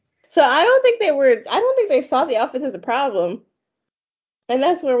So I don't think they saw The Office as a problem. And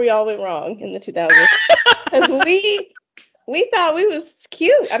that's where we all went wrong in the 2000s. Because we thought we was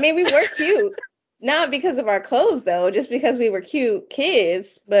cute. I mean, we were cute. Not because of our clothes though, just because we were cute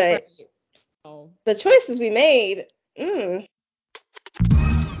kids, Right. but Oh. the choices we made, mm.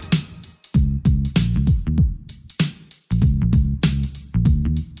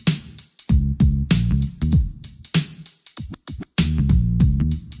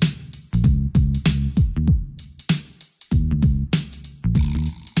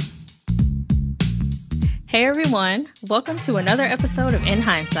 Hey everyone, welcome to another episode of In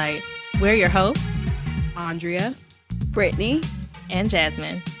Hindsight. We're your hosts, Andrea. Brittany. and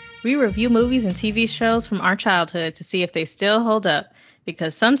Jasmine. We review movies and TV shows from our childhood to see if they still hold up,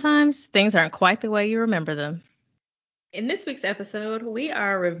 because sometimes things aren't quite the way you remember them. In this week's episode, we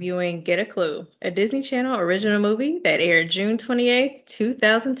are reviewing Get a Clue, a Disney Channel original movie that aired June 28th,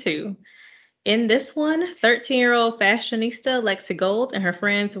 2002. In this one, 13-year-old fashionista Lexi Gold and her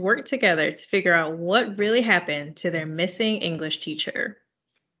friends work together to figure out what really happened to their missing English teacher.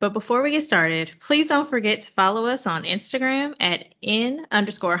 But before we get started, please don't forget to follow us on Instagram at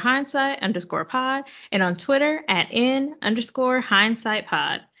in_hindsight_pod and on Twitter at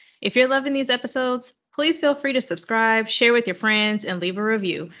in_hindsightpod. If you're loving these episodes, please feel free to subscribe, share with your friends, and leave a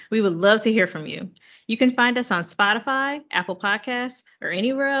review. We would love to hear from you. You can find us on Spotify, Apple Podcasts, or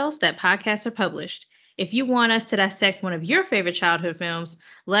anywhere else that podcasts are published. If you want us to dissect one of your favorite childhood films,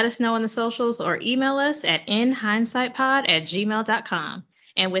 let us know on the socials or email us at inhindsightpod@gmail.com.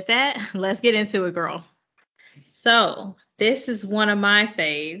 And with that, let's get into it, girl. So, this is one of my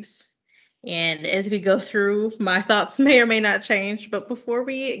faves. And as we go through, my thoughts may or may not change. But before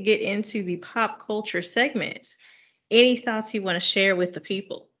we get into the pop culture segment, any thoughts you want to share with the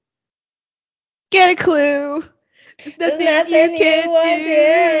people? Get a clue. There's nothing, Nothing you you want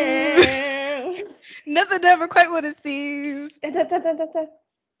can do. to. Nothing ever quite what it seems. Wake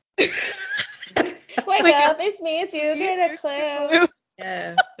Wake up, up. it's me, it's you, get a clue.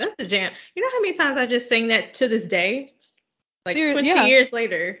 Yeah, that's the jam. You know how many times I just sing that to this day? Like 20 Yeah. years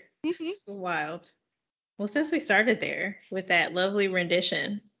later. Mhm. It's wild. Well, since we started there with that lovely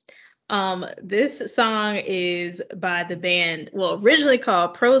rendition, this song is by the band, well, originally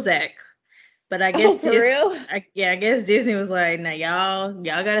called Prozac, but I Oh, guess for real? I guess Disney was like, "Now y'all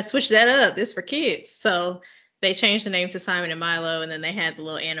got to switch that up. This for kids." So they changed the name to Simon and Milo, and then they had the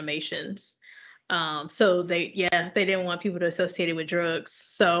little animations. So they didn't want people to associate it with drugs.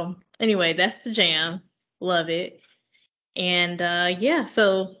 So anyway, that's the jam. Love it. And yeah,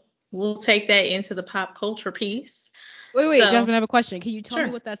 so we'll take that into the pop culture piece. Wait, So Jasmine, I have a question. Can you tell me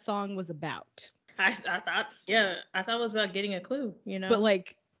sure. what that song was about? I thought it was about getting a clue, you But know.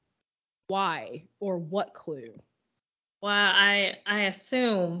 like, why or what clue? Well, I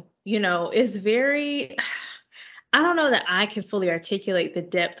assume, it's very I don't know that I can fully articulate the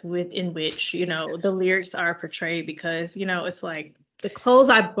depth within which, the lyrics are portrayed because, it's like the clothes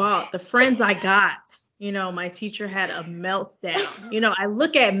I bought, the friends I got, my teacher had a meltdown. I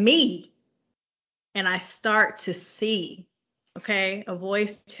look at me and I start to see, okay,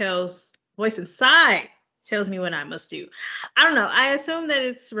 voice inside tells me what I must do. I don't know. I assume that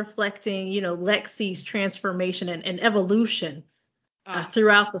it's reflecting, Lexi's transformation and evolution Ah,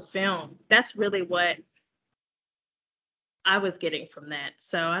 throughout the film. That's really what I was getting from that.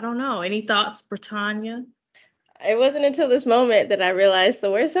 So I don't know. Any thoughts, Britannia? It wasn't until this moment that I realized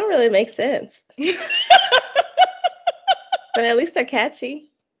the words don't really make sense. But at least they're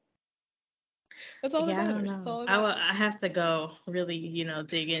catchy. that's all that Yeah, I don't matters. That's know. all that I matters. have to go really,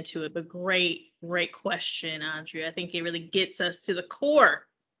 dig into it. But great question, Andrea. I think it really gets us to the core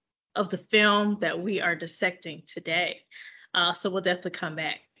of the film that we are dissecting today. So we'll definitely come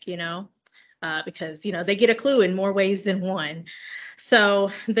back, because they get a clue in more ways than one. So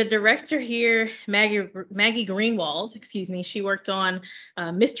the director here, Maggie Greenwald, excuse me, she worked on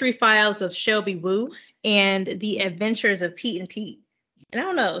Mystery Files of Shelby Woo and The Adventures of Pete and Pete. And I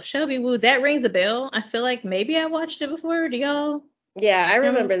don't know, Shelby Woo, that rings a bell. I feel like maybe I watched it before. Do y'all Yeah, I ever?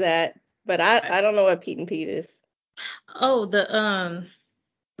 remember that. But I don't know what Pete and Pete is. Oh, the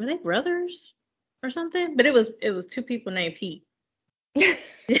were they brothers or something? But it was two people named Pete.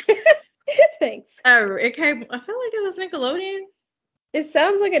 Thanks. It came. I feel like it was Nickelodeon. It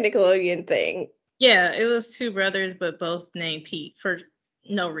sounds like a Nickelodeon thing. Yeah, it was two brothers, but both named Pete for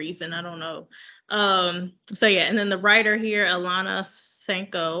no reason. I don't know. So yeah, and then the writer here, Alana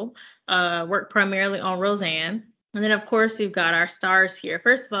Senko, worked primarily on Roseanne. And then of course you've got our stars here.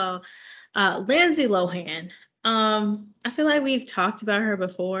 First of all, Lindsay Lohan. I feel like we've talked about her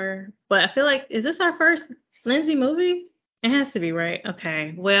before, but I feel like is this our first Lindsay movie? It has to be, right?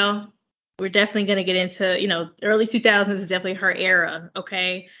 Okay. Well, we're definitely going to get into, early 2000s is definitely her era,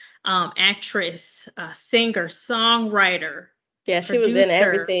 okay? Actress, singer, songwriter, Yeah, she was in producer,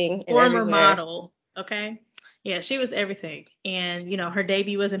 everything and former everywhere. model, okay? Yeah, she was everything. And, her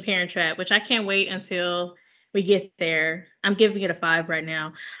debut was in Parent Trap, which I can't wait until we get there. I'm giving it a 5 right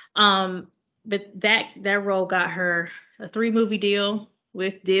now. But that role got her a 3-movie deal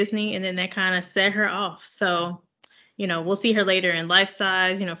with Disney, and then that kind of set her off. So, we'll see her later in Life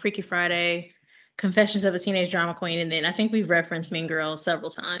Size, Freaky Friday, Confessions of a Teenage Drama Queen, and then I think we've referenced Mean Girls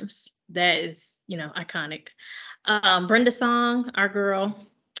several times. That is, iconic. Brenda Song, our girl,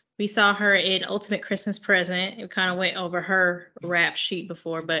 we saw her in Ultimate Christmas Present. We kind of went over her rap sheet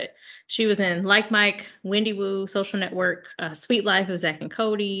before, but she was in Like Mike, Wendy Wu, Social Network, Sweet Life of Zack and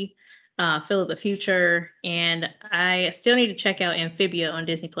Cody, Phil of the Future, and I still need to check out Amphibia on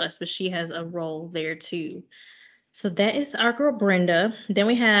Disney Plus, but she has a role there too. So that is our girl Brenda. Then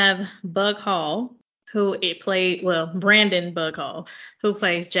we have Bug Hall, Brandon Bug Hall, who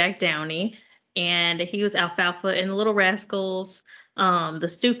plays Jack Downey, and he was Alfalfa in Little Rascals, The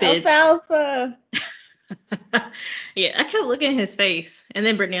Stupids. Alfalfa. Yeah, I kept looking at his face, and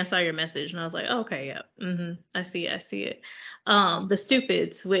then Brittany, I saw your message, and I was like, oh, okay, yeah, I see it. The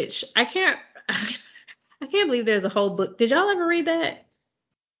Stupids, which I can't, I can't believe there's a whole book. Did y'all ever read that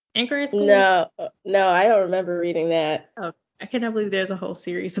in grade school? No, no, I don't remember reading that. Oh, I cannot believe there's a whole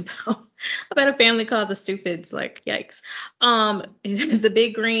series about a family called the Stupids. Like, yikes. The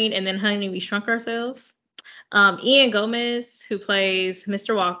Big Green, and then Honey, We Shrunk Ourselves. Ian Gomez, who plays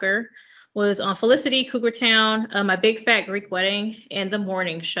Mr. Walker, was on Felicity, Cougar Town, My Big Fat Greek Wedding, and The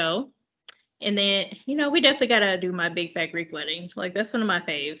Morning Show. And then, we definitely gotta do My Big Fat Greek Wedding. Like, that's one of my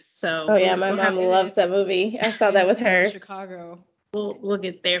faves. So Oh yeah, we'll my we'll have mom loves that movie. I saw that with In her. Chicago. we'll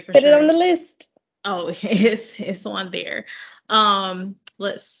get there for Put it on sure. the list. Oh, it's on there.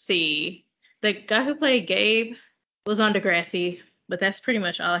 Let's see. The guy who played Gabe was on Degrassi, but that's pretty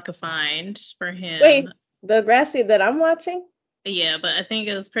much all I could find for him. Wait, the Grassy that I'm watching? Yeah, but I think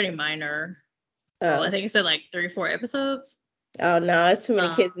it was pretty minor. Oh, I Oh, think it said like 3 or 4 episodes. oh no, it's too many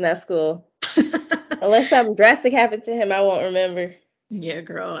Um, kids in that school. Unless something drastic happened to him, I won't remember. Yeah,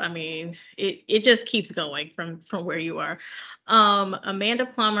 girl. I mean, it just keeps going from where you are. Amanda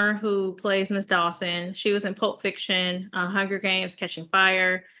Plummer, who plays Miss Dawson, she was in Pulp Fiction, Hunger Games, Catching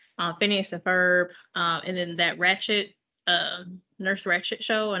Fire, Phineas and Ferb, and then that Ratchet, Nurse Ratchet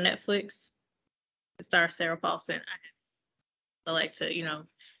show on Netflix. It stars Sarah Paulson. I like to,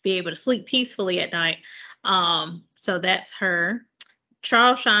 be able to sleep peacefully at night. So that's her.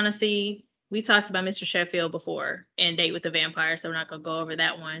 Charles Shaughnessy, we talked about Mr. Sheffield before and Date with the Vampire, so we're not going to go over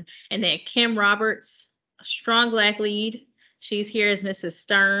that one. And then Kim Roberts, a strong black lead. She's here as Mrs.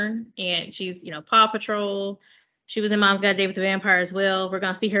 Stern, and she's, Paw Patrol. She was in Mom's Got a Date with the Vampire as well. We're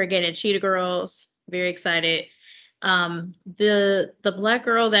going to see her again in Cheetah Girls. Very excited. The black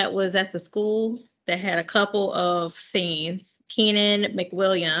girl that was at the school that had a couple of scenes, Keenan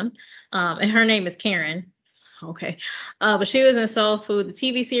McWilliam, and her name is Karen. Okay. But she was in Soul Food, the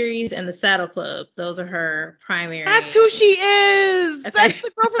TV series, and the Saddle Club. Those are her primary. That's who she is. Okay. That's the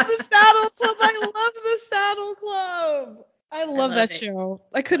girl from the Saddle Club. I love the Saddle Club. I love that show.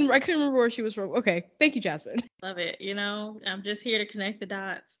 I couldn't remember where she was from. Okay, thank you, Jasmine. Love it. I'm just here to connect the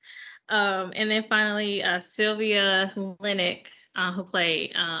dots. And then finally, Sylvia Linick, who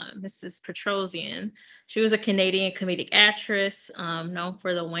played Mrs. Petrosian. She was a Canadian comedic actress, known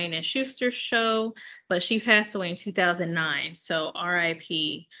for the Wayne and Schuster show, but she passed away in 2009. So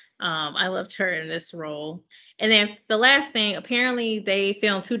RIP. I loved her in this role. And then the last thing, apparently they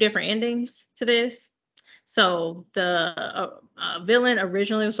filmed 2 different endings to this. So the villain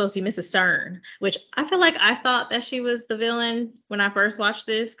originally was supposed to be Mrs. Stern, which I feel like I thought that she was the villain when I first watched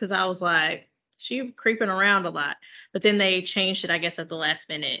this because I was like, she creeping around a lot. But then they changed it, I guess, at the last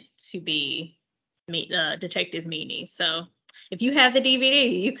minute to be Detective Meanie. So if you have the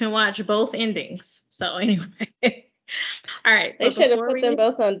DVD, you can watch both endings. So anyway, all right. They So should have before put them we,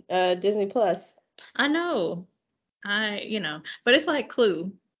 both on Disney Plus. I know, but it's like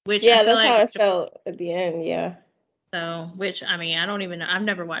Clue, which I Yeah, feel that's how like I felt at the end. Yeah. So, which I mean, I don't even know. I've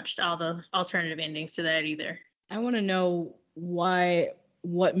never watched all the alternative endings to that either. I want to know what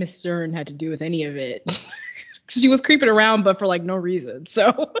Miss Stern had to do with any of it. She was creeping around, but for like no reason.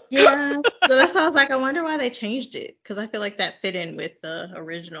 So Yeah. So that's why I was like, I wonder why they changed it because I feel like that fit in with the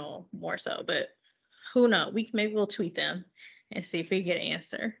original more so. But who knows? Maybe we'll tweet them and see if we get an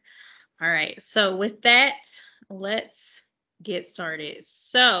answer. All right. So with that, let's get started.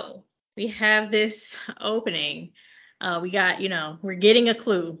 So we have this opening. We got, we're getting a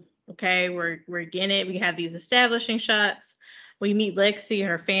clue. Okay, we're getting it. We have these establishing shots. We meet Lexi,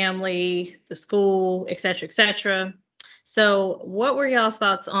 her family, the school, etc., etc. So, what were y'all's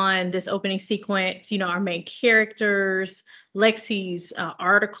thoughts on this opening sequence? Our main characters, Lexi's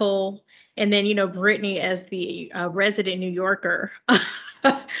article, and then Brittany as the resident New Yorker.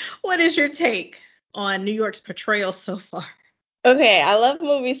 What is your take on New York's portrayal so far? Okay, I love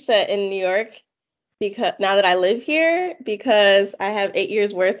movies set in New York because now that I live here, because I have 8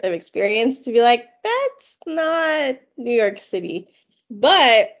 years worth of experience to be like, that's not New York City.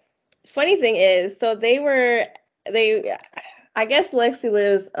 But funny thing is, so they, I guess Lexi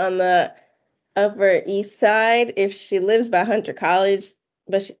lives on the Upper East Side if she lives by Hunter College,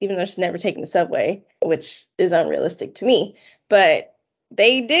 but even though she's never taken the subway, which is unrealistic to me. But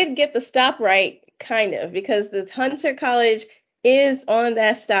they did get the stop right, kind of, because the Hunter College is on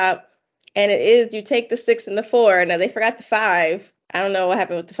that stop, and it is you take the 6 and the 4. Now they forgot the 5. I don't know what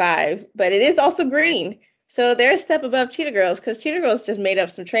happened with the 5, but it is also green. So they're a step above Cheetah Girls because Cheetah Girls just made up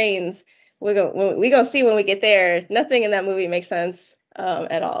some trains. We're gonna see when we get there. Nothing in that movie makes sense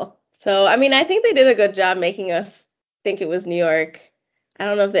at all. So I mean, I think they did a good job making us think it was New York. I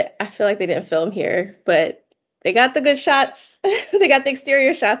don't know if I feel like they didn't film here, but they got the good shots. They got the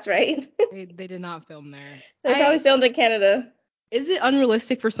exterior shots right. They did not film there. They probably filmed in Canada. Is it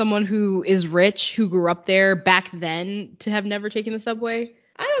unrealistic for someone who is rich, who grew up there back then, to have never taken the subway?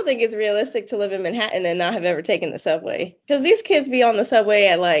 I don't think it's realistic to live in Manhattan and not have ever taken the subway. Because these kids be on the subway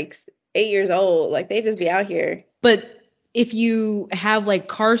at like 8 years old. Like they just be out here. But if you have like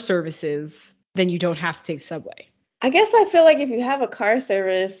car services, then you don't have to take the subway. I guess I feel like if you have a car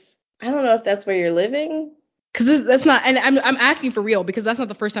service, I don't know if that's where you're living. Because that's not, and I'm asking for real because that's not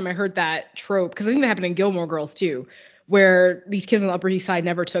the first time I heard that trope. Because I think that happened in Gilmore Girls too, where these kids on the Upper East Side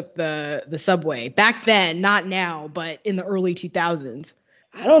never took the subway back then, not now, but in the early 2000s.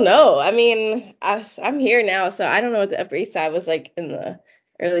 I don't know. I mean, I'm here now, so I don't know what the Upper East Side was like in the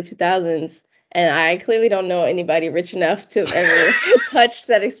early 2000s. And I clearly don't know anybody rich enough to have ever touched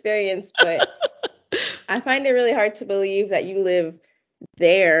that experience. But I find it really hard to believe that you live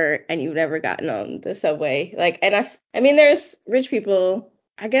there and you've never gotten on the subway. Like, and I mean, there's rich people.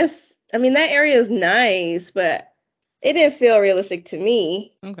 I guess, I mean, that area is nice, but it didn't feel realistic to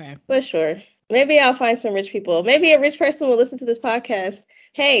me. Okay. But sure. Maybe I'll find some rich people. Maybe a rich person will listen to this podcast.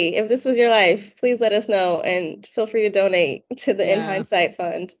 Hey, if this was your life, please let us know and feel free to donate to the In Hindsight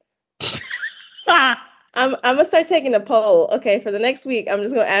Fund. I'm gonna start taking a poll. Okay, for the next week, I'm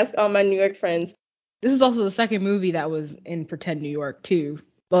just gonna ask all my New York friends. This is also the second movie that was in pretend New York too.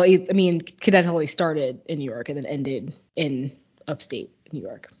 Well, I mean, Cadet started in New York and then ended in upstate New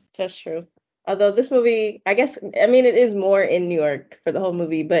York. That's true. Although this movie, I guess, I mean, it is more in New York for the whole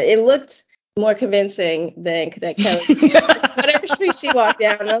movie, but it looked more convincing than Cadet Kelly. Whatever street she walked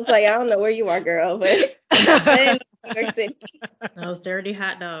down, I was like, I don't know where you are, girl, but that ain't New York City. Those dirty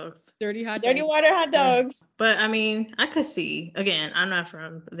hot dogs. Dirty water hot dogs. But I mean, I could see, again, I'm not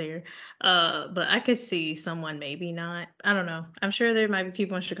from there, but I could see someone maybe not. I don't know. I'm sure there might be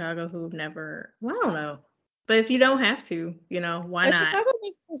people in Chicago who've never, well, I don't know. But if you don't have to, why But not? Chicago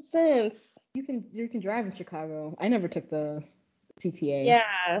makes more sense. You can drive in Chicago. I never took the CTA.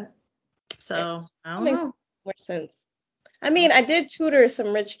 Yeah. So, I That don't makes know. more sense. I mean, I did tutor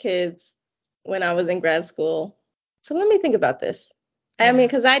some rich kids when I was in grad school. So let me think about this. I mean,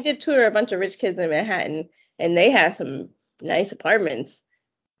 because I did tutor a bunch of rich kids in Manhattan, and they had some nice apartments.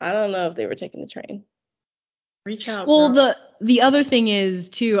 I don't know if they were taking the train. Reach out. Well, girl. the other thing is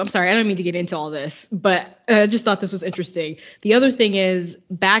too. I'm sorry, I don't mean to get into all this, but I just thought this was interesting. The other thing is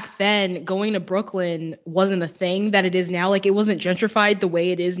back then, going to Brooklyn wasn't a thing that it is now. Like it wasn't gentrified the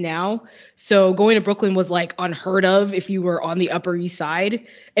way it is now. So going to Brooklyn was like unheard of if you were on the Upper East Side,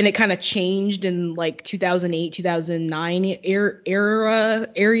 and it kind of changed in like 2008, 2009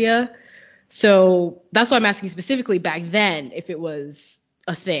 area. So that's why I'm asking specifically back then if it was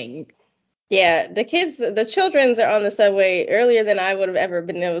a thing. Yeah, the children's are on the subway earlier than I would have ever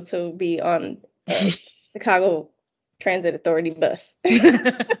been able to be on a Chicago Transit Authority bus.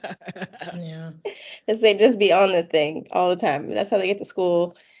 Yeah. Because they just be on the thing all the time. That's how they get to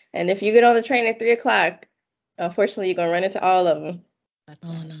school. And if you get on the train at 3 o'clock, unfortunately, you're gonna run into all of them.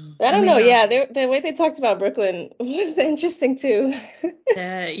 Oh no. I don't know. Yeah, the way they talked about Brooklyn was interesting too.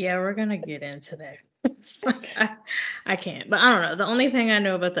 Yeah, we're gonna get into that. Like I can't, but I don't know. The only thing I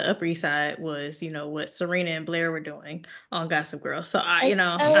know about the Upper East Side was, what Serena and Blair were doing on Gossip Girl. So I'm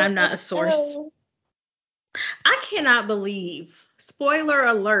not a source. I cannot believe, spoiler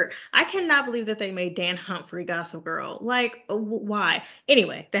alert, I cannot believe that they made Dan Humphrey Gossip Girl. Like, why?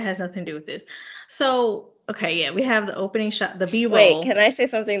 Anyway, that has nothing to do with this. So, Okay, yeah, we have the opening shot, the B-roll. Wait, can I say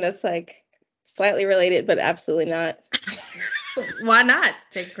something that's like slightly related, but absolutely not? Why not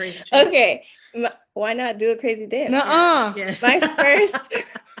take a crazy chance? Okay, why not do a crazy dance? Nuh-uh. Yes.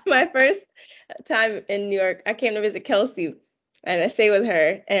 My first time in New York, I came to visit Kelsey, and I stayed with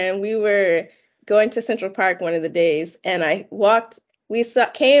her, and we were going to Central Park one of the days, and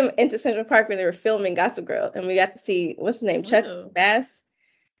came into Central Park when they were filming Gossip Girl, and we got to see, what's his name, Chuck Ooh. Bass.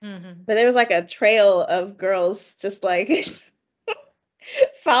 Mhm. But there was like a trail of girls just like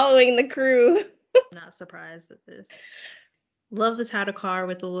following the crew. Not surprised at this. Love the title card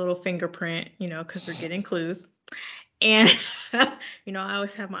with the little fingerprint, because we're getting clues. And I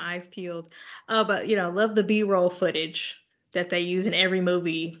always have my eyes peeled. But love the B-roll footage that they use in every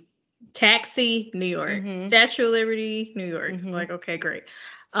movie. Taxi, New York. Mhm. Statue of Liberty, New York. It's Mhm. like, okay, great.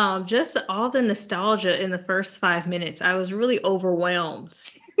 Just all the nostalgia in the first 5 minutes. I was really overwhelmed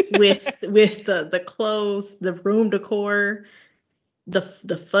with the clothes, the room decor, the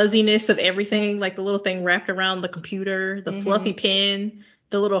fuzziness of everything, like the little thing wrapped around the computer, the fluffy pen,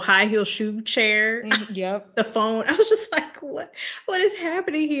 the little high heel shoe chair, Yep. the phone. I was just like, what is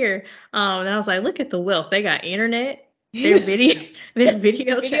happening here? And I was like, look at the wealth. They got internet, their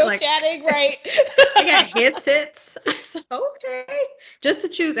video chat, like chatting, right? they got headsets. I said, okay, just to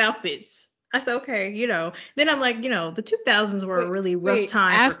choose outfits. I said, okay, Then I'm like, the 2000s were a really rough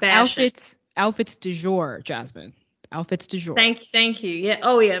time for fashion. Outfits du jour, Jasmine. Outfits du jour. Thank you. Yeah.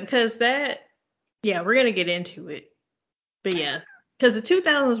 Oh yeah, because we're gonna get into it. But yeah, because the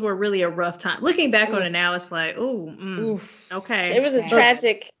 2000s were really a rough time. Looking back on it now, it's like, okay. It was a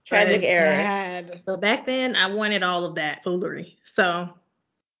tragic era. Bad. But back then, I wanted all of that foolery. So,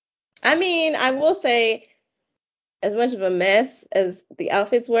 I mean, I will say, as much of a mess as the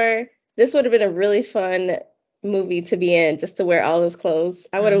outfits were, this would have been a really fun movie to be in, just to wear all those clothes.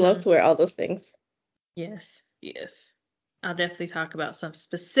 I would have loved to wear all those things. yes. I'll definitely talk about some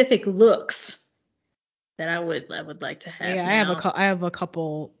specific looks that I would like to have. Yeah, Now. I have a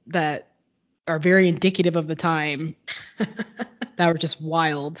couple that are very indicative of the time that were just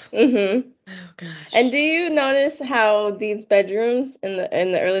wild. Mm-hmm. Oh gosh. And do you notice how these bedrooms in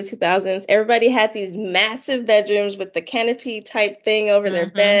the early 2000s, everybody had these massive bedrooms with the canopy type thing over their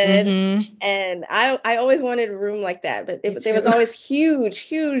bed? And I always wanted a room like that, but there was always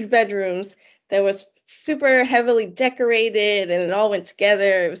huge bedrooms that was super heavily decorated, and it all went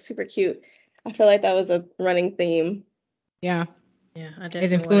together. It was super cute. I feel like that was a running theme. Yeah. Yeah, I It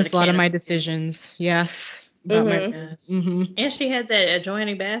definitely influenced a lot of my canopy. decisions. Yes. About And she had that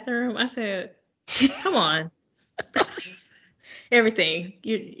adjoining bathroom. I said, come on. Everything.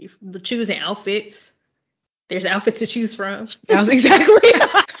 You choosing outfits. There's outfits to choose from. That was exactly.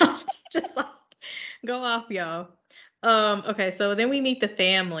 Just like, go off, y'all. Okay, so then we meet the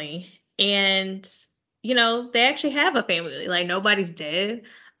family, and they actually have a family. Like nobody's dead.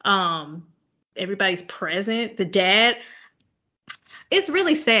 Everybody's present. The dad, it's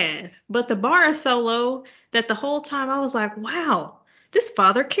really sad, but the bar is so low that the whole time I was like, wow, this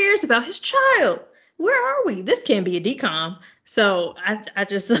father cares about his child. Where are we? This can't be a decom. So I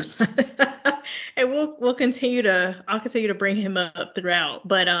just and I'll continue to bring him up throughout.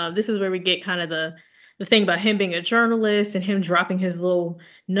 But this is where we get kind of the thing about him being a journalist and him dropping his little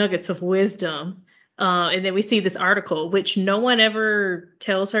nuggets of wisdom. And then we see this article, which no one ever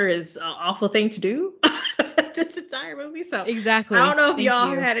tells her is an awful thing to do. This entire movie. So Exactly. I don't know if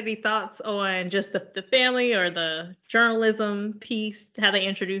y'all had any thoughts on just the family or the journalism piece, how they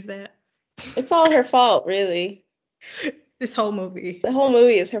introduced that. It's all her fault, really. This whole movie. The whole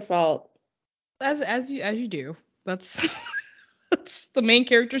movie is her fault. As you do. That's that's the main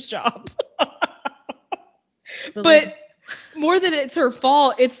character's job. But more than it's her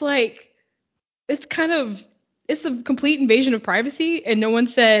fault, it's like it's a complete invasion of privacy, and no one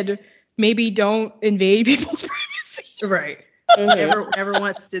said maybe don't invade people's privacy. Right. Never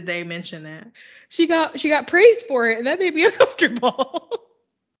once did they mention that. She got praised for it, and that made me uncomfortable.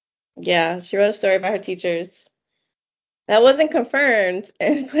 Yeah, she wrote a story about her teachers that wasn't confirmed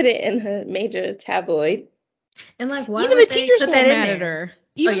and put it in a major tabloid. And like, why Even would the they teachers put won't that in mad at there? her.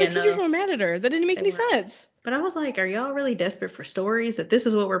 Even the teachers won't mad at her. That didn't make any sense. But I was like, are y'all really desperate for stories that this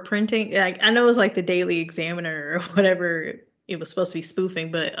is what we're printing? Like, I know it's like the Daily Examiner or whatever it was supposed to be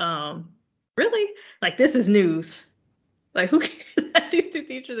spoofing, but really? Like, this is news. Like, who cares that these two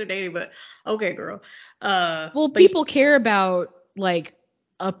teachers are dating? But okay, girl. Well, people care about like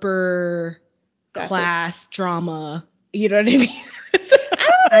upper class drama. You know what I mean? I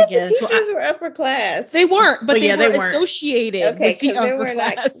don't I thought the guess. teachers were upper class. They weren't, but yeah, they were they weren't. associated Okay, with the 'cause they upper were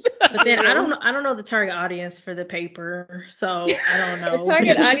not class. But then I don't know the target audience for the paper, so I don't The know. target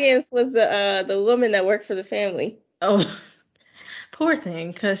It's just- audience was the woman that worked for the family. Oh, poor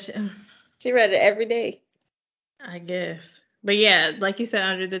thing, because She read it every day. I guess. But yeah, like you said,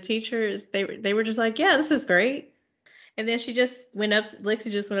 under the teachers, they were just like, yeah, this is great. And then Lexi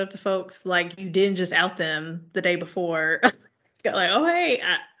just went up to folks like you didn't just out them the day before. Got like, oh hey,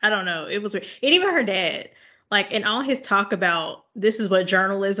 I don't know. It was weird. And even her dad, like in all his talk about this is what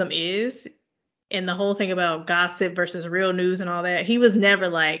journalism is, and the whole thing about gossip versus real news and all that, he was never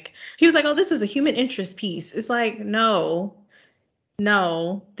like he was like, oh, this is a human interest piece. It's like, no,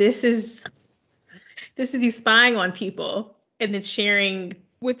 this is you spying on people and then sharing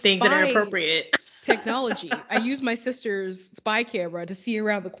With things that are spy inappropriate. technology, I use my sister's spy camera to see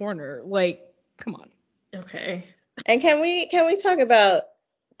around the corner. Like, come on. Okay, And can we talk about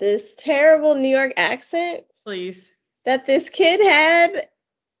this terrible New York accent please. that this kid had?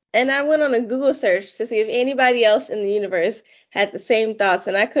 And I went on a Google search to see if anybody else in the universe had the same thoughts,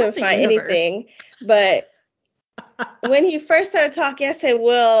 and I couldn't What the find universe? anything. But when he first started talking, I said,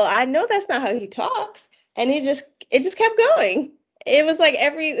 "Well, I know that's not how he talks," and it just kept going. It was like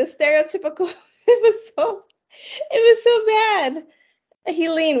the stereotypical. It was so bad. He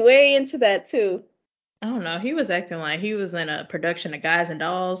leaned way into that too. I don't know. He was acting like he was in a production of Guys and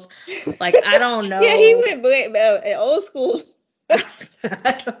Dolls. Like I don't know. Yeah, he went old school.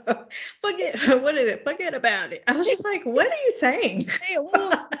 I don't know. Forget what is it? Forget about it. I was just like, what are you saying? Hey,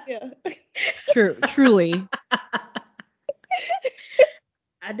 wolf. Yeah. Truly.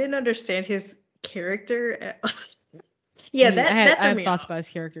 I didn't understand his character. Yeah, I that threw had me thoughts off. about his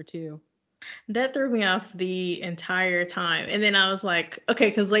character too. That threw me off the entire time. And then I was like, okay,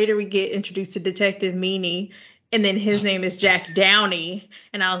 because later we get introduced to Detective Meany, and then his name is Jack Downey.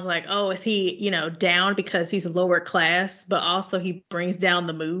 And I was like, oh, is he, down because he's lower class, but also he brings down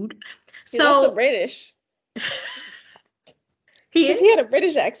the mood? He's also So British he because is? he had a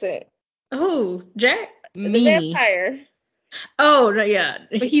British accent. Oh, Jack? The Meanie. vampire. Oh, no, yeah.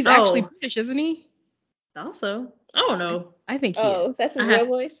 But he's actually British, isn't he? Also. I don't know. I think he Oh, is. that's his I real have,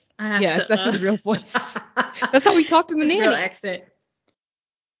 voice. I have Yes, to. that's his real voice. That's how he talked in The His real Nanny. accent.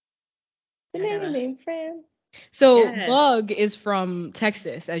 The I nanny gotta. named Fran. So Yeah. Bug is from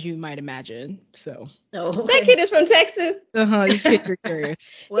Texas, as you might imagine. So Oh, That okay. kid is from Texas. just in case you're curious.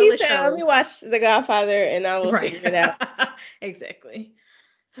 Well, He it said, "Let me shows. watch The Godfather, and I will Right. figure it out." Exactly.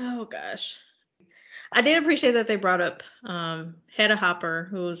 Oh gosh. I did appreciate that they brought up Hedda Hopper,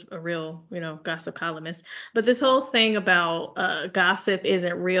 who was a real, gossip columnist. But this whole thing about gossip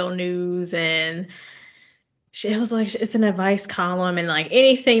isn't real news, and it was like it's an advice column, and like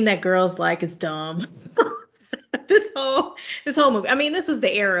anything that girls like is dumb. This whole movie. I mean, this was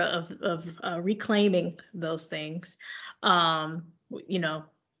the era of reclaiming those things. Um, you know,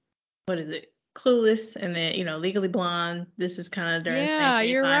 what is it? Clueless, and then Legally Blonde. This is kind of during the same Yeah, period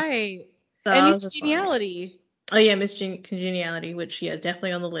of you're time. right. So And I Miss was just like, Geniality. oh yeah, Congeniality, which yeah,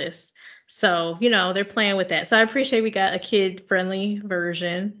 definitely on the list. So they're playing with that. So I appreciate we got a kid friendly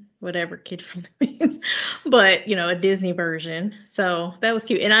version, whatever kid friendly means, but a Disney version. So that was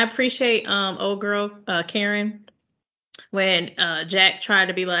cute, and I appreciate old girl Karen when Jack tried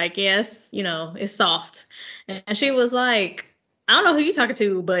to be like, yes, it's soft, and she was like, I don't know who you talking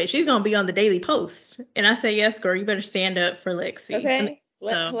to, but she's gonna be on the Daily Post. And I say, yes, girl, you better stand up for Lexi. And Okay,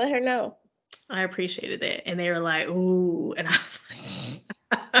 so let her know. I appreciated that, and they were like, ooh, and I was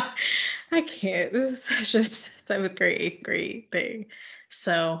like, I can't. This is just that was great thing.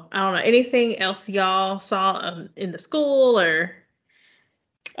 So I don't know anything else y'all saw in the school or.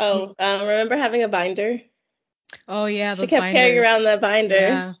 Oh, remember having a binder? Oh yeah, She those kept carrying binders. around that binder,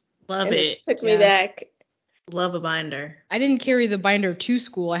 Yeah. Love and it it. took me Yes. back. Love a binder. I didn't carry the binder to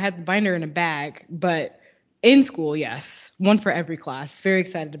school. I had the binder in a bag, but in school, yes. One for every class. Very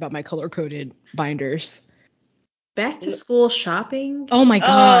excited about my color-coded binders. Back to school shopping. Oh my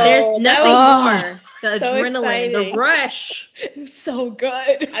god. There's Oh, that nothing was more. The so adrenaline, the exciting. rush. It was so good.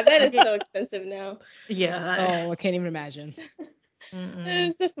 I bet it's Okay. so expensive now. Yeah. Oh, I can't even imagine. Mm-mm.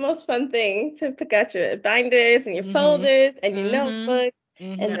 It's the most fun thing to pick out your binders and your Mhm. folders and your Mm-hmm. notebooks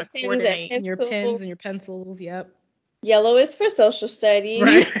and Mhm. the Gotta pens and coordinate. And your pens pencils. and your pencils, yep. Yellow is for social studies.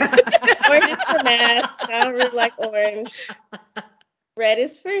 Right. Orange is for math. I don't really like orange. Red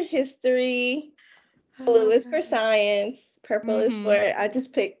is for history. Blue Oh, is for God. science. Purple is for, Mhm. I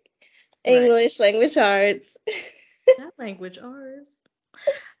just pick Right. English, language arts. Not language arts.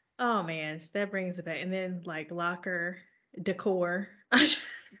 Oh man, that brings it back. And then like locker decor.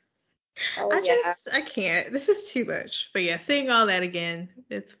 Oh yeah. I can't. This is too much. But yeah, seeing all that again,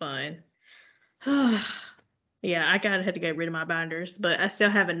 it's fun. Yeah, had to get rid of my binders, but I still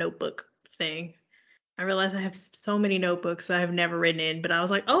have a notebook thing. I realized I have so many notebooks that I've never written in, but I was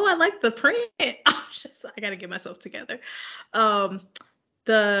like, oh, I like the print. I gotta get myself together. Um,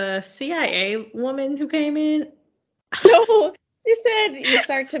 the CIA woman who came in, No, she said you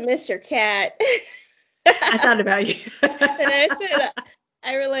start to miss your cat. I thought about you. And I said,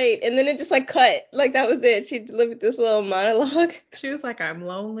 I relate. And then it just like cut. Like that was it. She delivered this little monologue. She was like, I'm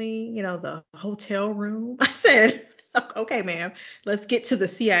lonely, the hotel room. I said, okay, ma'am, let's get to the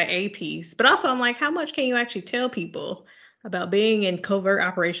CIA piece. But also, I'm like, how much can you actually tell people about being in covert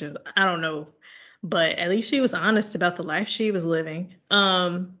operations? I don't know. But at least she was honest about the life she was living.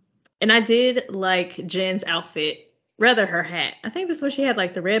 And I did like Jen's outfit, rather her hat. I think this is when she had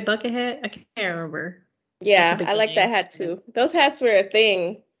like the red bucket hat. I can't remember at the Yeah, I like that beginning. hat too. Those hats were a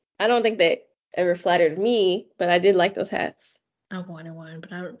thing. I don't think they ever flattered me, but I did like those hats. I wanted one,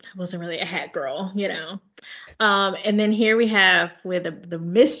 but I wasn't really a hat girl. And then here we have where the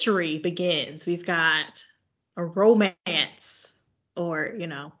mystery begins. We've got a romance or,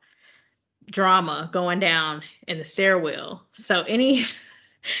 drama going down in the stairwell. So any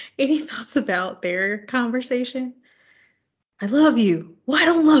thoughts about their conversation? I love you. Well, I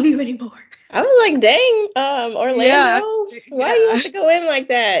don't love you anymore. I was like, dang, Yeah, Orlando, why you yeah. have to go in like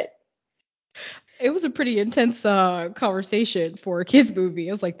that? It was a pretty intense conversation for a kids movie.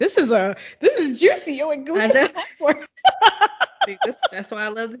 I was like, this is juicy. Oh, like, I go know. popcorn. See, that's why I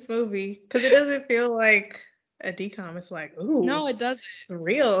love this movie because it doesn't feel like a decom. It's like, ooh, No, it doesn't. it's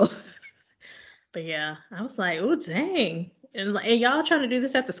real. But yeah, I was like, oh dang. And y'all trying to do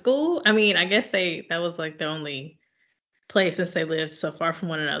this at the school? I mean, I guess that was like the only place since they lived so far from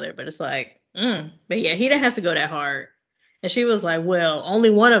one another. But it's like, But yeah, he didn't have to go that hard. And she was like, well, only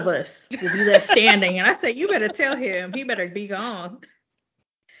one of us will be left standing. And I said, you better tell him he better be gone.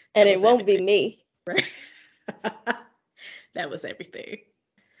 And That it was won't be everything. me. Right? That was everything.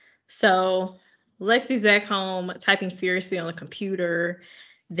 So Lexi's back home typing furiously on the computer.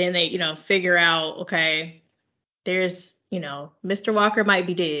 Then they, figure out, okay, there's, Mr. Walker might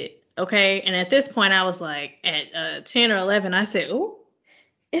be dead. Okay. And at this point, I was like, at 10 or 11, I said, oh,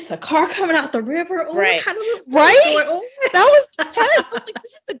 it's a car coming out the river. Oh, Right. what is Right? going on? That was intense. I was like,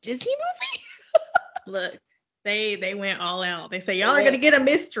 this is a Disney movie? Look, they went all out. They say, y'all are going to get a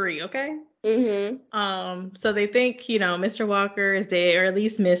mystery. Okay. So they think, Mr. Walker is dead or at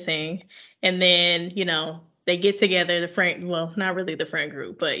least missing. And then, they get together, the friend, well, not really the friend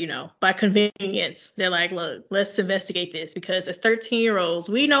group, but, by convenience, they're like, look, let's investigate this because as 13-year-olds,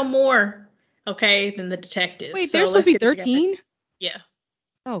 we know more, okay, than the detectives. Wait, they're So supposed let's to be get it together. 13? Yeah.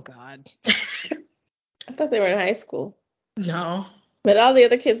 Oh, God. I thought they were in high school. No, But all the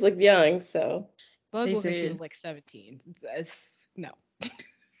other kids looked young, so Bug they looked like he did. was like 17. No.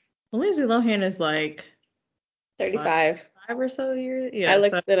 Lindsay Lohan is like, what, 35. 5 or so years? I Yeah. So,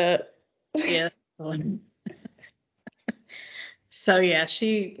 looked it up. yeah. So yeah,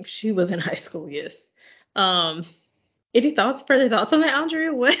 she was in high school, yes. Um, any further thoughts on that,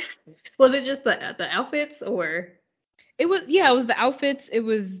 Andrea? What was it just the outfits or It was, yeah, it was the outfits, it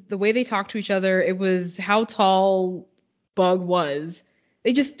was the way they talked to each other, it was how tall Bug was.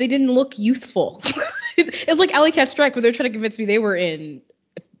 They didn't look youthful. It's like Alley Cat Strike where they're trying to convince me they were in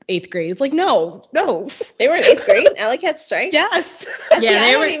 8th grade. It's like, no, no. They were in 8th grade, Alley Cat Strike. Yes. See, yeah,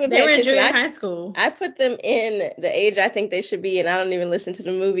 I don't even they pay were in attention. junior high school. I put them in the age I think they should be, and I don't even listen to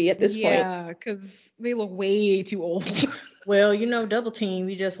the movie at this point. Yeah, because they look way too old. Well, Double Team,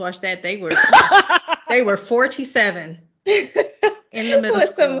 we just watched that. They were 47 in the middle With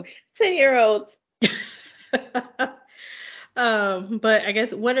some school. 10-year-olds. But I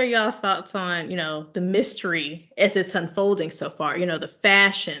guess what are y'all's thoughts on, the mystery as it's unfolding so far, the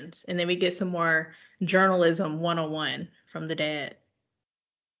fashions, and then we get some more journalism 101 from the dad.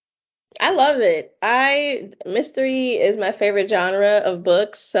 I love it. Mystery is my favorite genre of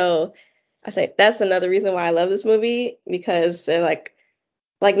books, so I say that's another reason why I love this movie because they're like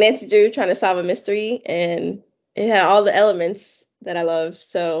Nancy Drew trying to solve a mystery, and it had all the elements that I love.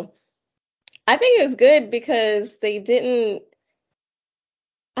 So I think it was good because they didn't.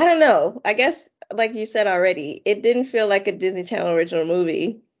 I don't know. I guess like you said already, it didn't feel like a Disney Channel original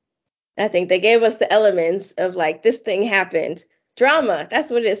movie. I think they gave us the elements of like this thing happened. Drama,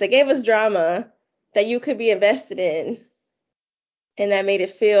 that's what it is. They gave us drama that you could be invested in, and that made it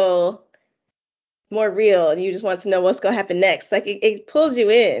feel more real, and you just want to know what's going to happen next. Like it pulls you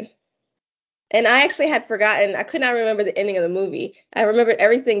in. And I actually had forgotten, I could not remember the ending of the movie. I remembered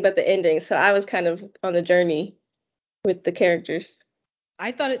everything but the ending, so I was kind of on the journey with the characters.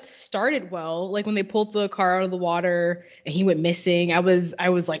 I thought it started well. Like when they pulled the car out of the water and he went missing, I was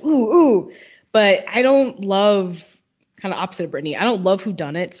like, ooh, ooh. But I don't love kind of opposite of Brittany. I don't love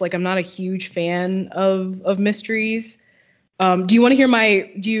whodunits. Like I'm not a huge fan of mysteries. Do you want to hear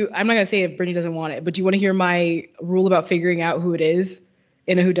I'm not gonna say if Brittany doesn't want it, but do you want to hear my rule about figuring out who it is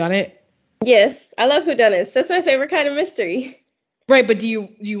in a whodunit? Yes, I love whodunits. That's my favorite kind of mystery. Right, but do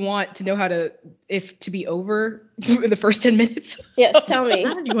you want to know how to if to be over in the first 10 minutes? Yes, tell How me.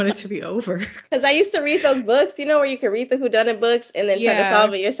 do you want it to be over? Because I used to read those books, you know, where you can read the whodunit books and then try to Yeah.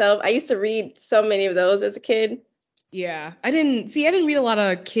 solve it yourself. I used to read so many of those as a kid. Yeah, I didn't read a lot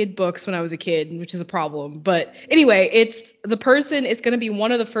of kid books when I was a kid, which is a problem. But anyway, it's going to be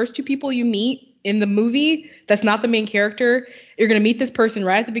one of the first two people you meet in the movie that's not the main character. You're going to meet this person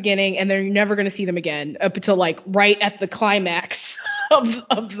right at the beginning, and then you're never going to see them again up until like right at the climax of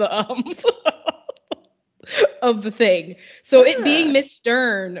the of the thing. So it being Miss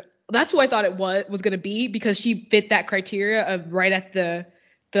Stern, that's who I thought it was going to be because she fit that criteria of right at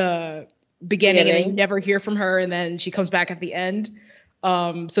the beginning, and then you never hear from her, and then she comes back at the end.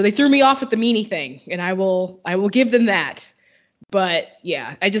 So they threw me off with the meanie thing, and I will give them that. But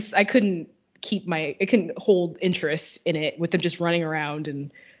yeah, I couldn't hold interest in it with them just running around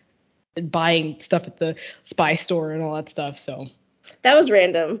and buying stuff at the spy store and all that stuff. So That was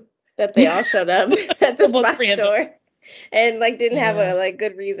random that they all showed up at the it was spy random. store and like didn't have Yeah. a like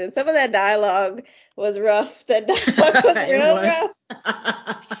good reason. Some of that dialogue was rough. That dialogue was It real was.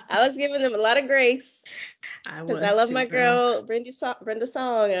 rough. I was giving them a lot of grace I because I was love too, my girl. girl Brenda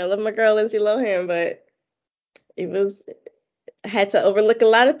Song and I love my girl Lindsay Lohan, but it was I had to overlook a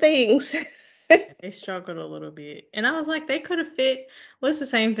lot of things. They struggled a little bit. And I was like, they could have fit. What's the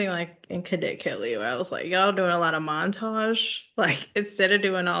same thing like in Cadet Kelly, where I was like, y'all doing a lot of montage. Like, instead of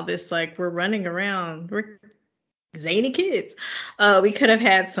doing all this, like, we're running around, we're zany kids. We could have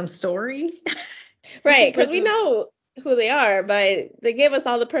had some story. Right, Those were because we the know who they are, but they gave us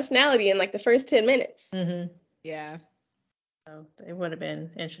all the personality in like the first 10 minutes. yeah. So it would have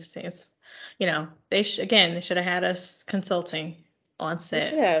been interesting. They should have had us consulting on They should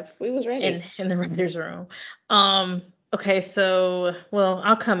set have. We was ready. in the writer's room. Okay, so well,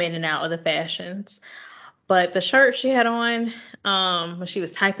 I'll come in and out of the fashions. But the shirt she had on, when she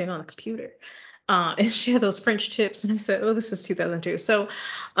was typing on the computer, and she had those French tips, and I said, "Oh, this is 2002." So,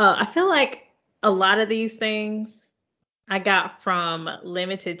 I feel like a lot of these things I got from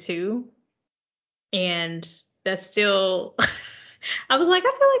Limited Too, and that's still. I was like,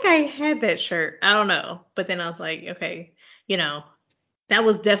 I feel like I had that shirt. I don't know, but then I was like, okay, you know, that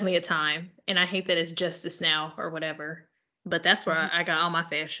was definitely a time, and I hate that it's Justice Now or whatever. But that's where I got all my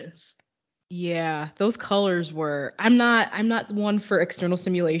fashions. Yeah, those colors were. I'm not one for external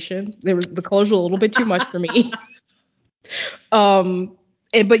stimulation. The colors were a little bit too much for me. Um,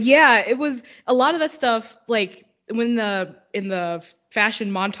 but yeah, it was a lot of that stuff. Like when the in the fashion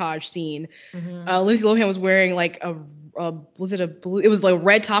montage scene, Mm-hmm. Lindsay Lohan was wearing like a was it a blue? It was like a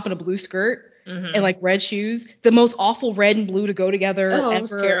red top and a blue skirt and Mm-hmm. like red shoes. The most awful red and blue to go together Oh, it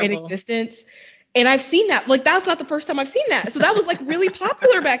was ever in terrible. existence. And I've seen that. Like that's not the first time I've seen that. So that was like really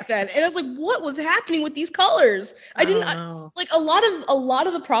popular back then. And I was like, what was happening with these colors? I I didn't don't know. like a lot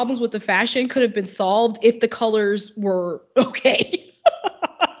of the problems with the fashion could have been solved if the colors were okay.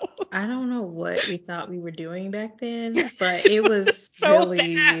 I don't know what we thought we were doing back then, but It it was was so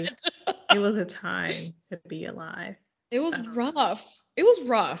really, bad. it was a time to be alive. It was I don't know. rough. It was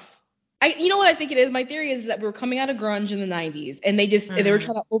rough. You know what I think it is? My theory is that we were coming out of grunge in the 90s and they were Mm.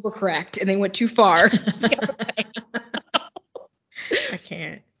 trying to overcorrect and they went too far. I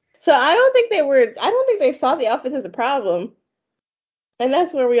can't. So I don't think they saw the office as a problem. And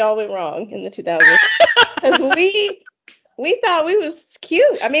that's where we all went wrong in the 2000s. Because we thought we was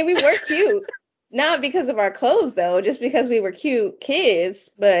cute. I mean, we were cute. Not because of our clothes though, just because we were cute kids.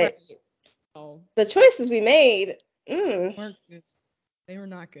 Right. But Oh, the choices we made, weren't good. They were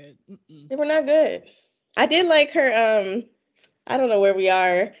not good. Mm-mm. they were not good. I did like her, I don't know where we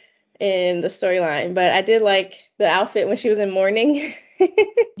are in the storyline, but I did like the outfit when she was in mourning.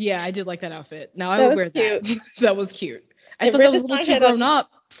 Yeah, I did like that outfit. Now I That would was wear that. cute. That was cute. I And thought that Brenda was a little Song too had on grown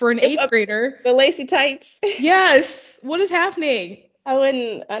up for an eighth grader. the lacy tights. Yes. What is happening? I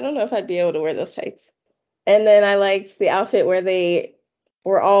don't know if I'd be able to wear those tights. And then I liked the outfit where they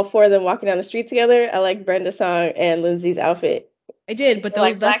were all four of them walking down the street together. I like Brenda Song and Lindsay's outfit. I did, but They're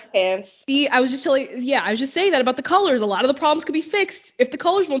like that's black pants. see, I was just saying that about the colors. A lot of the problems could be fixed if the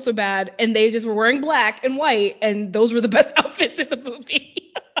colors weren't so bad and they just were wearing black and white and those were the best outfits in the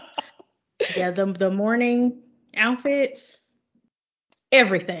movie. Yeah, the morning outfits,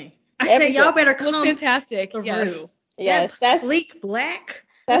 everything. I said, Everything. y'all better It was come fantastic. Yes. through. Yes, That sleek black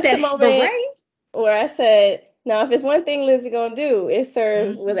with that's the that moment beret. where I said, now if it's one thing Lizzie gonna do, it's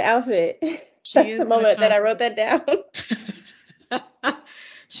serve with an outfit. She That's is the gonna moment that come I wrote that down. through.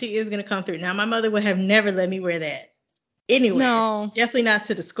 She is gonna come through. Now, my mother would have never let me wear that anywhere. No. Definitely not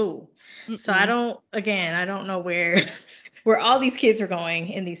to the school. So Mm-mm. I don't know where where all these kids are going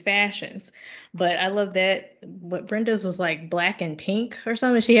in these fashions. But I love that what Brenda's was like black and pink or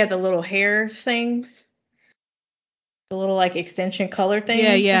something. She had the little hair things, the little like extension color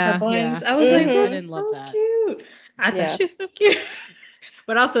Yeah, things in her yeah, buns. yeah. I was I like, didn't. I Hmm. that's didn't love so that. cute. I thought Yeah. she was so cute.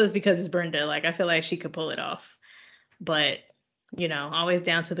 But also it's because it's Brenda. Like I feel like she could pull it off. But, always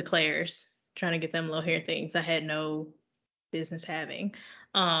down to the Claires, trying to get them little hair things I had no business having.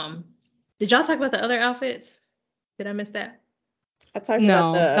 Um, did y'all talk about the other outfits? Did I miss that? I talked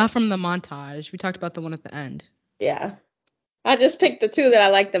about No, not from the montage. We talked about the one at the end. yeah. I just picked the two that I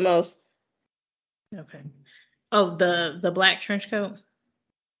like the most. Okay. Oh, the black trench coat.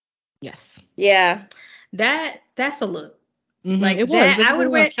 Yes. Yeah. That's a look. It Like was. that It was a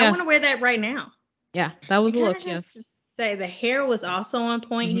look. I want to Yes. wear that right now. Yeah, that was And a can I look. just Yes. say the hair was also on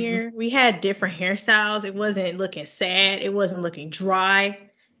point Hmm. here. We had different hairstyles. It wasn't looking sad. It wasn't looking dry,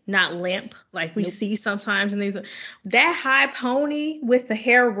 not limp like we Nope. see sometimes in these. That high pony with the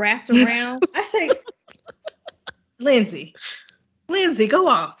hair wrapped around. I say, Lindsay, Lindsay, go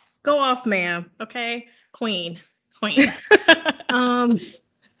off, ma'am. Okay, queen. Um,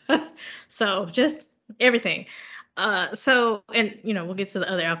 so just everything. So and we'll get to the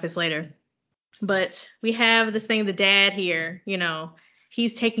other outfits later. But we have this thing, the dad here,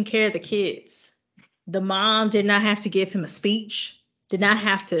 he's taking care of the kids. The mom did not have to give him a speech, did not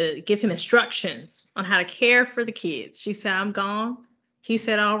have to give him instructions on how to care for the kids. She said, I'm gone. He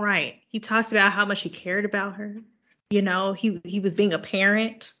said, all right. He talked about how much he cared about her. He was being a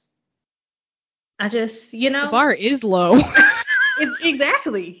parent. I just, The bar is low. it's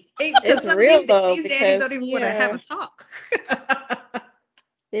exactly because It's some of real though these daddies because don't even want to have a talk.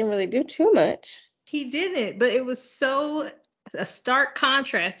 didn't really do too much. He didn't, but it was so a stark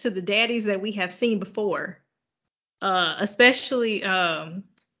contrast to the daddies that we have seen before. Especially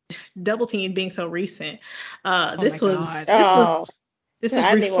Double Team being so recent. Oh my god. Oh, This was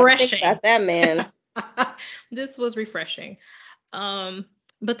I didn't even want to think refreshing. about that man. This was refreshing. Um,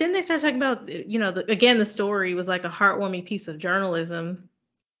 but then they started talking about, again, the story was like a heartwarming piece of journalism,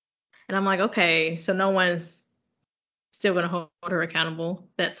 and I'm like, okay, so no one's still gonna hold her accountable.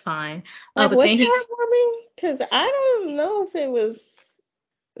 That's fine. Like, But was then it he heartwarming? Because I don't know if it was.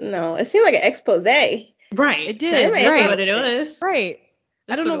 No, it seemed like an expose. It right, It that's did, may have really felt right. what it like it. was. Right.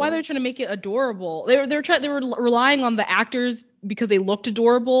 I That's don't what know it why was. they're trying to make it adorable. They were relying on the actors because they looked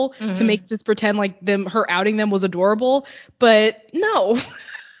adorable to Mm-hmm. make this pretend like her outing them was adorable, but no.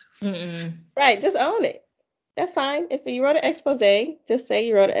 Mm-mm. Right, just own it. That's fine. If you wrote an expose, just say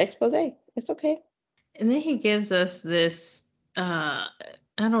you wrote an expose. It's okay. And then he gives us this, I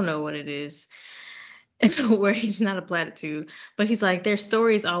don't know what it is, where he's not a platitude, but he's like, there's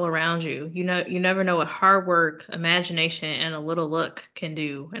stories all around you. You never know what hard work, imagination, and a little luck can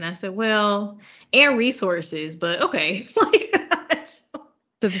do. And I said, well, and resources, but okay.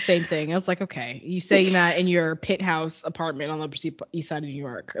 So the same thing. I was like, okay, you saying that in your pit house apartment on the East Side of New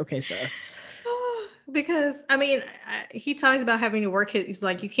York. Okay, sir. Because I mean, he talks about having to work. He's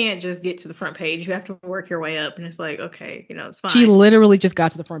like, you can't just get to the front page. You have to work your way up. And it's like, okay, it's She fine. literally just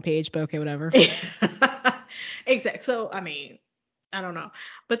got to the front page, but okay, whatever. Exactly. So, I mean, I don't know.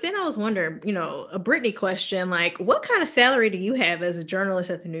 But then I was wondering, a Brittany question, like, what kind of salary do you have as a journalist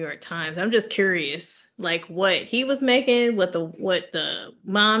at the New York Times? I'm just curious, like, what he was making, what the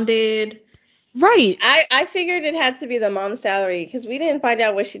mom did. Right. I figured it had to be the mom's salary because we didn't find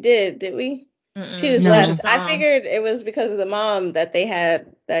out what she did we? She just It was left. No. just I mom. figured it was because of the mom that they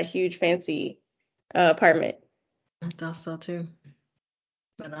had that huge fancy apartment. I thought so too,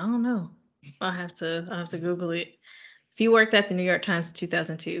 but I don't know. I'll have to Google it. If you worked at the New York Times in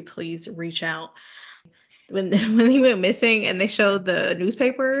 2002, please reach out. When when he went missing and they showed the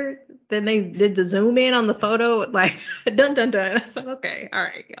newspaper, then they did the zoom in on the photo, like dun dun dun. I said, okay, all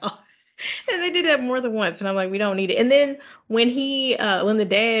right, y'all. And they did that more than once, and I'm like, we don't need it. And then when the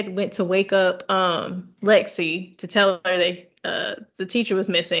dad went to wake up Lexi to tell her the teacher was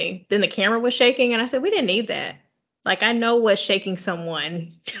missing, then the camera was shaking, and I said, we didn't need that. Like I know what shaking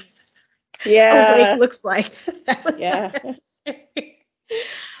someone awake Yeah, looks like. That was not yeah. necessary.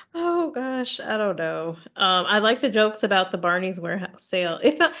 Oh gosh, I don't know. I like the jokes about the Barney's warehouse sale.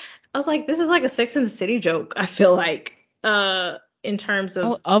 I was like, this is like a Sex and the City joke. I feel like, in terms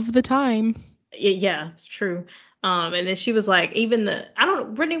of, Of the time. yeah, it's true. And then she was like, even I don't know,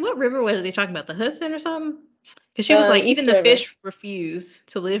 Brittany, what river were they talking about? The Hudson or something? Because she was like, East even the River. fish refuse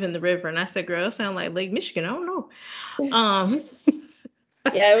to live in the river. And I said, girl, that sound like Lake Michigan. I don't know. Um,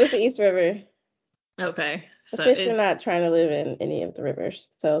 Yeah, it was the East River. okay. The So fish are not trying to live in any of the rivers,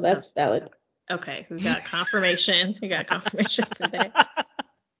 so that's valid. okay. We got confirmation. We got confirmation for that.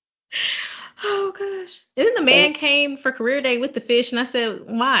 Oh gosh. And then the man came for career day with the fish, and I said,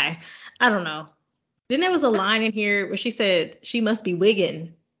 why? I don't know. Then there was a line in here where she said she must be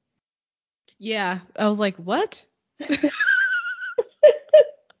wigging. Yeah, I was like, what?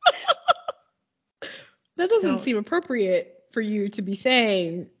 That doesn't seem appropriate for you to be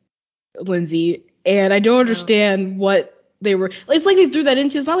saying, Lindsay. And I don't understand what they were. It's like they threw that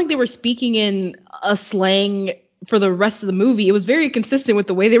into. It's not like they were speaking in a slang for the rest of the movie. It was very consistent with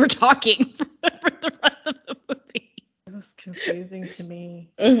the way they were talking for the rest of the movie. It was confusing to me.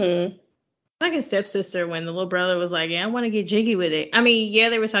 Mm-hmm. Like a stepsister when the little brother was like, yeah, I want to get jiggy with it. I mean, yeah,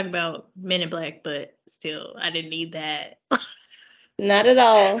 they were talking about Men in Black, but still, I didn't need that. Not at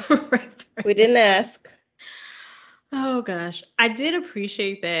all. Right. We didn't ask. Oh gosh. I did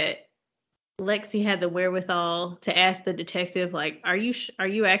appreciate that Lexi had the wherewithal to ask the detective, like, are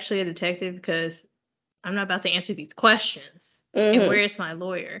you actually a detective? Because I'm not about to answer these questions. And Mm-hmm. where is my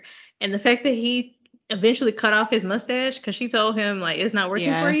lawyer? And the fact that he eventually cut off his mustache because she told him like it's not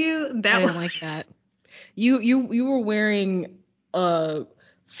working for you. That I didn't like that. You were wearing a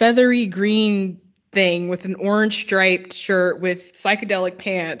feathery green thing with an orange striped shirt with psychedelic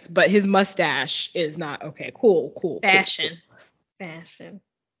pants, but his mustache is not okay. Cool. fashion.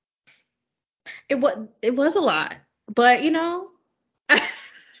 It was a lot, but you know.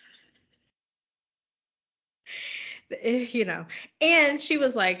 And she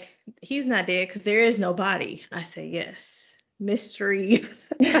was like, "He's not dead because there is no body." I say, "Yes, mystery,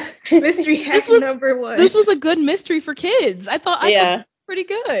 mystery hack number one." This was a good mystery for kids. I thought it was pretty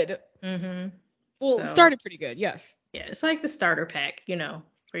good. Mm-hmm. Well, it started pretty good. Yes. Yeah, it's like the starter pack, where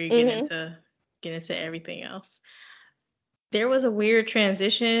you get into everything else. There was a weird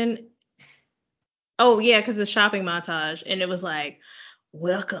transition. Oh yeah, because the shopping montage, and it was like,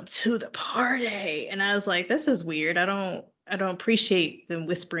 "Welcome to the party," and I was like, "This is weird. I don't appreciate them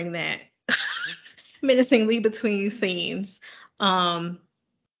whispering that menacingly between scenes."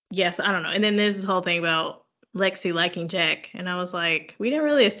 Yes, I don't know. And then there's this whole thing about Lexi liking Jack, and I was like, we didn't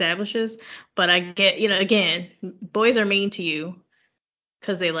really establish this, but I get, again, boys are mean to you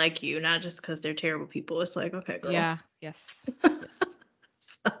because they like you, not just because they're terrible people. It's like, okay, girl. Yeah. Yes.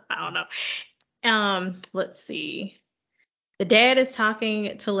 I don't know. Let's see. The dad is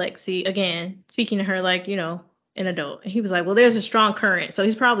talking to Lexi again, speaking to her like, an adult. And he was like, well, there's a strong current, so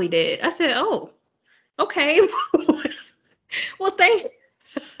he's probably dead. I said, oh, okay. Well,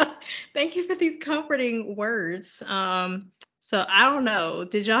 thank you for these comforting words. So I don't know.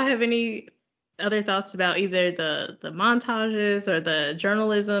 Did y'all have any other thoughts about either the montages or the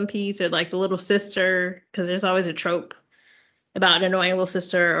journalism piece or like the little sister? Because there's always a trope about an annoying little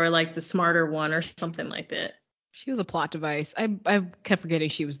sister or like the smarter one or something like that. She was a plot device. I kept forgetting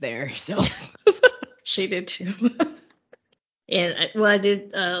she was there. So she did too. And I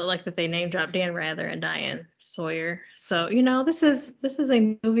did like that they name dropped Dan Rather and Diane Sawyer. So this is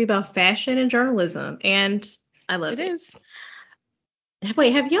a movie about fashion and journalism, and I love it. It is.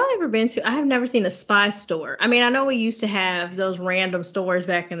 Wait, have y'all ever been to? I have never seen a spy store. I mean, I know we used to have those random stores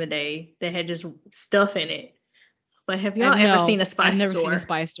back in the day that had just stuff in it. But have y'all ever seen a spy store? I've never seen a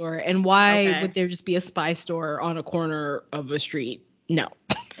spy store. And why would there just be a spy store on a corner of a street? No.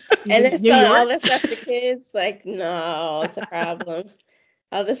 And they're selling all this stuff to kids. Like, no, it's a problem.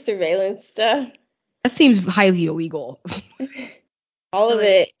 All the surveillance stuff. That seems highly illegal. All of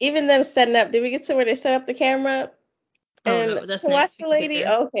it. Even them setting up. Did we get to where they set up the camera? And no, that's to watch the lady?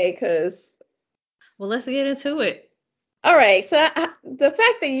 Okay, because. Well, let's get into it. All right. So the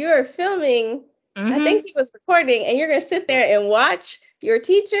fact that you're filming, I think he was recording, and you're going to sit there and watch your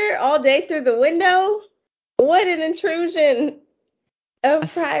teacher all day through the window? What an intrusion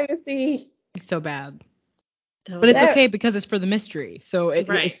of privacy. It's so bad. But it's okay because it's for the mystery. So it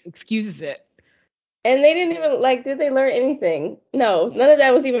excuses it. And they didn't even, did they learn anything? No, none of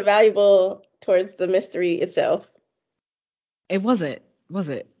that was even valuable towards the mystery itself. It wasn't, was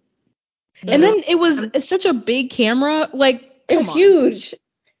it? No. And then it was such a big camera. It was huge.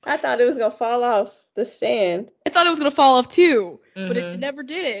 I thought it was going to fall off the stand. I thought it was going to fall off too, but it never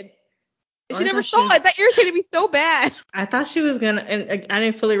did. She never saw it. That irritated me so bad. I thought she was going to, and I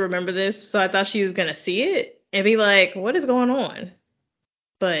didn't fully remember this, so I thought she was going to see it and be like, what is going on?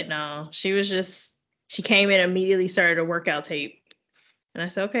 But no, she came in and immediately started a workout tape. And I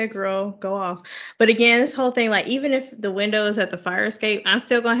said, okay, girl, go off. But again, this whole thing, even if the window is at the fire escape, I'm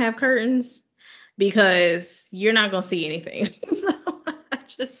still going to have curtains because you're not gonna see anything. So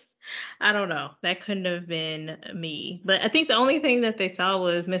I don't know. That couldn't have been me. But I think the only thing that they saw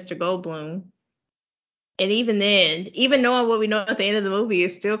was Mr. Goldblum. And even then, even knowing what we know at the end of the movie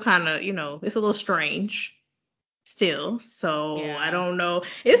is still kind of, it's a little strange still. So I don't know.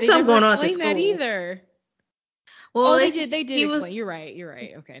 It's They something never going on at the explained that school. either. Well, They did he explain. was. You're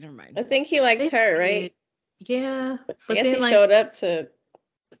right. Okay, never mind. I think he liked They her, did. right? Yeah, I but guess then he like showed up to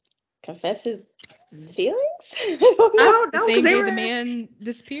confess his feelings. I don't I know. don't The know because same they day were. the man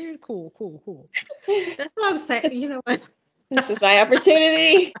disappeared. Cool. That's what I'm saying. You know what? This is my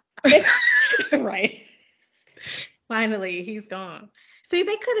opportunity. Right. Finally, he's gone. See,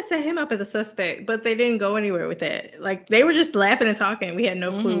 they could have set him up as a suspect, but they didn't go anywhere with that. Like they were just laughing and talking. We had no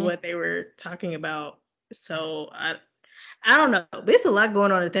clue Mhm. what they were talking about. So I don't know. There's a lot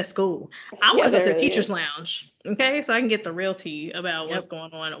going on at that school. I want Yeah, to go there to the really teacher's is. lounge, okay, so I can get the real tea about what's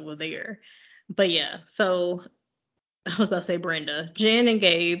going on over there. But yeah, so I was about to say Brenda, Jen and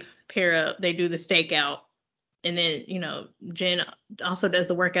Gabe pair up. They do the stakeout. And then, Jen also does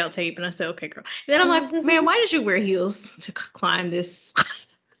the workout tape. And I said, okay, girl. And then I'm like, man, why did you wear heels to climb this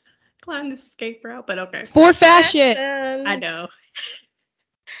escape route? But okay. For fashion. I know.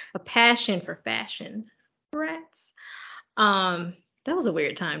 A passion for fashion. Rats. That was a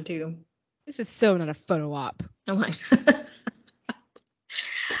weird time too. This is so not a photo op. I'm like,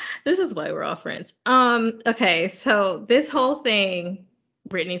 this is why we're all friends. Okay, so this whole thing,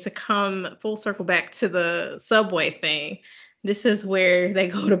 Brittany, to come full circle back to the subway thing, this is where they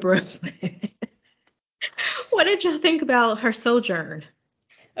go to Brooklyn. What did y'all think about her sojourn?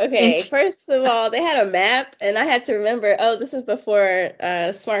 Okay, first of all, they had a map, and I had to remember, oh, this is before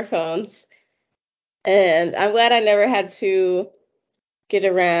smartphones. And I'm glad I never had to get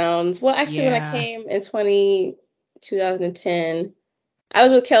around. Well, actually, when I came in 2010, I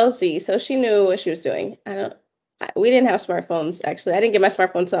was with Kelsey, so she knew what she was doing. We didn't have smartphones, actually. I didn't get my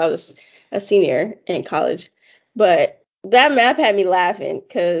smartphone until I was a senior in college. But that map had me laughing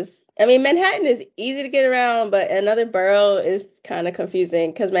because, I mean, Manhattan is easy to get around, but another borough is kind of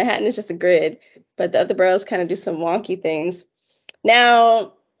confusing because Manhattan is just a grid, but the other boroughs kind of do some wonky things.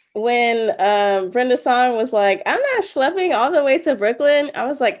 Now, when Brenda Song was like, I'm not schlepping all the way to Brooklyn, I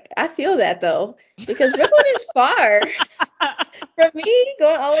was like, I feel that though, because Brooklyn is far. For me,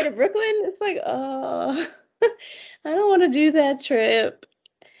 going all the way to Brooklyn, it's like, oh, I don't want to do that trip.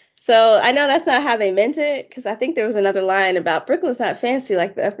 So I know that's not how they meant it, because I think there was another line about Brooklyn's not fancy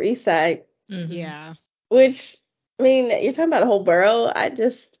like the Upper East Side. Mm-hmm. Yeah. Which, I mean, you're talking about a whole borough.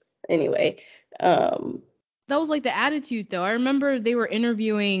 Anyway. That was like the attitude though. I remember they were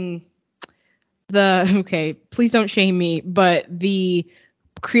interviewing please don't shame me, but the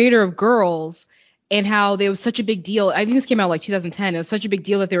creator of Girls, and how there was such a big deal. I think this came out like 2010. It was such a big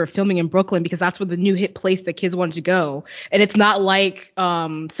deal that they were filming in Brooklyn because that's where the new hit place that kids wanted to go. And it's not like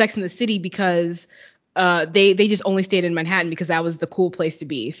Sex in the City because they just only stayed in Manhattan because that was the cool place to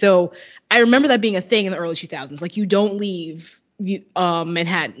be. So I remember that being a thing in the early 2000s. Like you don't leave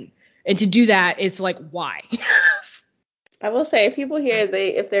Manhattan, and to do that, it's like why? I will say, people here,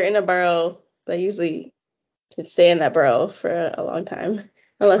 if they're in a borough, they usually can stay in that borough for a long time,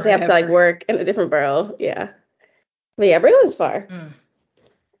 unless they have to like work in a different borough. Yeah, but yeah, Brooklyn's far.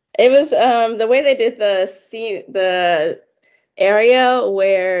 It was the way they did the area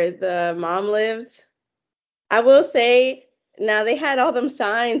where the mom lived. I will say, now they had all them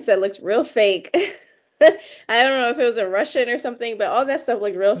signs that looked real fake. I don't know if it was a Russian or something, but all that stuff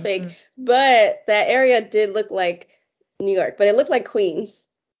looked real fake. But that area did look like New York, but it looked like Queens.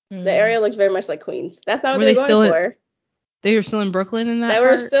 The area looked very much like Queens. That's not what they were going for. They were still in Brooklyn in that They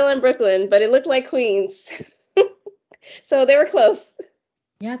were still in Brooklyn, but it looked like Queens. So they were close.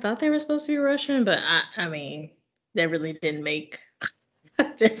 Yeah, I thought they were supposed to be Russian, but I mean, that really didn't make a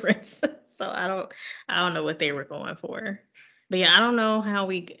difference. So I don't know what they were going for. But yeah, I don't know how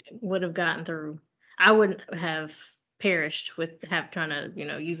we would have gotten through. I wouldn't have perished with trying to,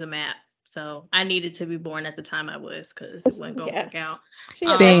 use a map. So I needed to be born at the time I was because it wasn't going to work out. She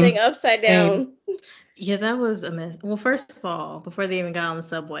had that thing upside down. Yeah, that was a mess. Well, first of all, before they even got on the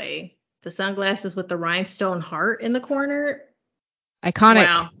subway, the sunglasses with the rhinestone heart in the corner. Iconic.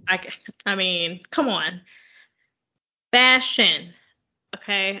 Wow. I mean, come on. Fashion.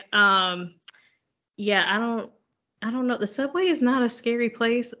 Okay. Yeah, I don't know. The subway is not a scary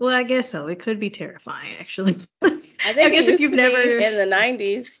place. Well, I guess so. It could be terrifying, actually. I think guess it if used you've to never be in the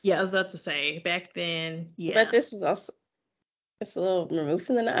 90s. Yeah, I was about to say back then. Yeah. But this is also, it's a little removed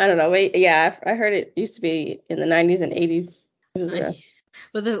from I don't know. Wait, yeah, I heard it used to be in the 90s and 80s. It was rough.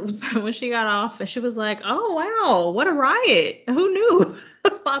 But when she got off and she was like, "Oh wow, what a riot! Who knew?"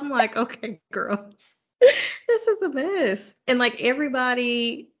 I'm like, okay, girl, this is a mess. And like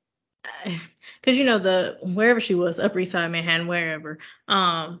everybody, because the wherever she was, Upper East Side, Manhattan, wherever,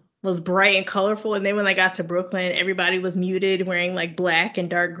 was bright and colorful. And then when they got to Brooklyn, everybody was muted, wearing like black and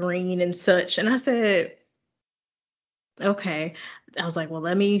dark green and such. And I said, okay. I was like, well,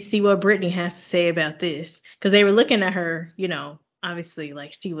 let me see what Brittany has to say about this. Because they were looking at her, obviously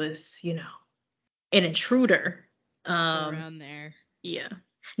like she was, an intruder. Around there. Yeah.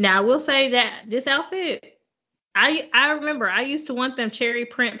 Now I will say that this outfit, I remember I used to want them cherry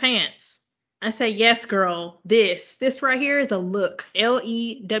print pants. I say, yes, girl, this right here is a look.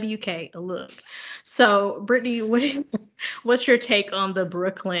 LEWK, a look. So, Brittany, what's your take on the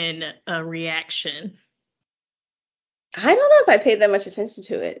Brooklyn reaction? I don't know if I paid that much attention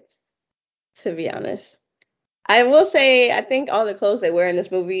to it, to be honest. I will say I think all the clothes they wear in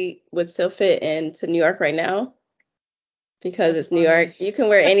this movie would still fit into New York right now because That's it's New funny. York. You can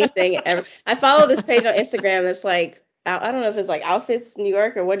wear anything ever. I follow this page on Instagram. It's like I don't know if it's like outfits New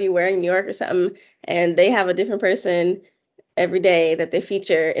York or what are you wearing New York or something, and they have a different person every day that they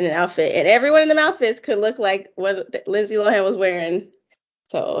feature in an outfit, and everyone in them outfits could look like what Lindsay Lohan was wearing.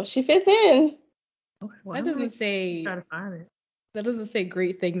 So she fits in. Okay, well, That I'm gonna doesn't say try to find it. that doesn't say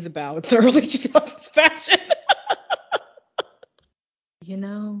great things about the early 2000s fashion.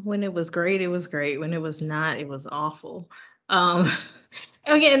 When it was great, it was great. When it was not, it was awful. Um,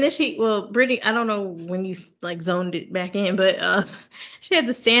 oh yeah, and then Brittany, I don't know when you like zoned it back in, but she had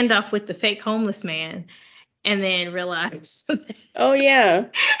the standoff with the fake homeless man, and then realized. Oh yeah.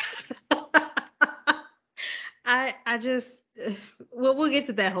 I just well, we'll get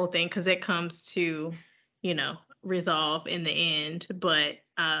to that whole thing because it comes to resolve in the end, but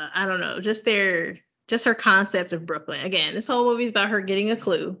I don't know, just her concept of Brooklyn. Again, this whole movie is about her getting a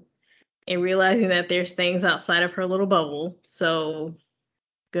clue and realizing that there's things outside of her little bubble. So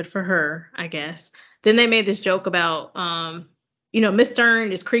good for her, I guess. Then they made this joke about Miss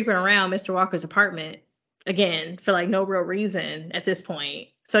Stern is creeping around Mr. Walker's apartment again for like no real reason at this point.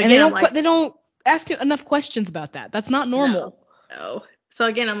 So And they again, I'm don't like, they don't ask you enough questions about that. That's not normal. no. So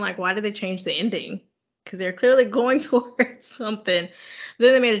again, I'm like, why did they change the ending? Because they're clearly going towards something.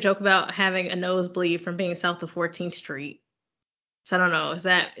 Then they made a joke about having a nosebleed from being south of 14th Street. So I don't know. Is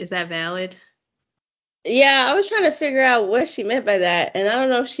that valid? Yeah, I was trying to figure out what she meant by that, and I don't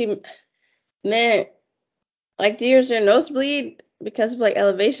know if she meant like, do your nosebleed because of like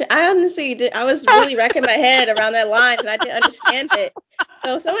elevation? I honestly did. I was really racking my head around that line, and I didn't understand it.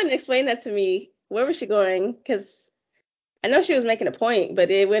 So if someone explained that to me, where was she going? Because I know she was making a point,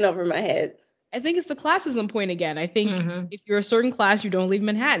 but it went over my head. I think it's the classism point again. I think Mm-hmm. if you're a certain class, you don't leave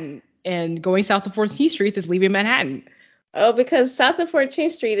Manhattan. And going south of 14th Street is leaving Manhattan. Oh, because South of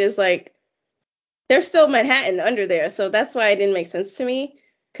 14th Street is like there's still Manhattan under there, so that's why it didn't make sense to me.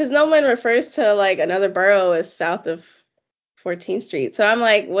 Because no one refers to like another borough as south of 14th Street. So I'm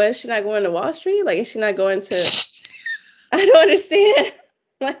like, what, is she not going to Wall Street? Like, is she not going to? I don't understand.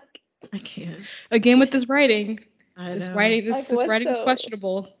 Like, I can't. Again with this writing. I This know. writing this like this what's writing is so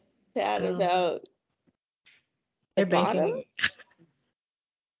questionable. sad Um, about the they're bottom? banking.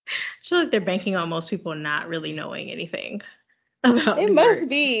 I feel like they're banking on most people not really knowing anything about It New must York.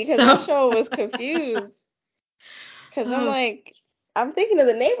 be because my So, show was confused. Because I'm oh, like, I'm thinking of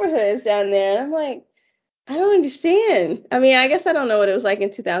the neighborhoods down there. And I'm like, I don't understand. I mean, I guess I don't know what it was like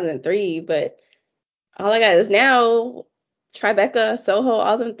in 2003, but all I got is now Tribeca, Soho,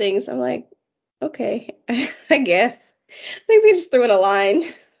 all them things. I'm like, okay, I guess. I think they just threw in a line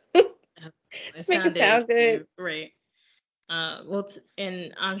to it make it sounded sound good. right.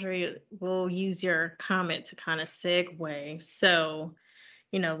 And Andre, we'll use your comment to kind of segue. So,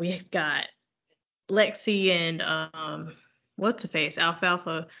 we've got Lexi and what's the face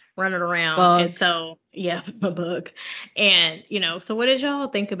Alfalfa running around, and Bug. so yeah, a bug, and so what did y'all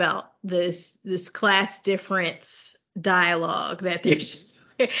think about this class difference dialogue that there's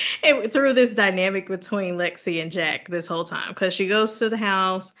through this dynamic between Lexi and Jack this whole time? Because she goes to the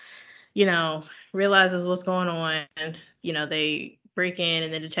house, you know, realizes what's going on, and they break in,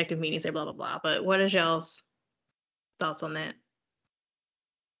 and then detective meetings, say blah blah blah. But what is y'all's thoughts on that?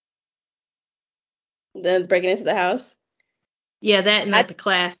 Then breaking into the house. Yeah, that and I like the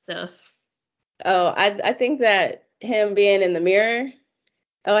class stuff. I think that him being in the mirror.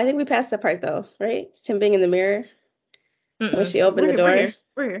 Oh, I think we passed that part though, right? Him being in the mirror when Mm-mm. she opened We're the here. We're door. here.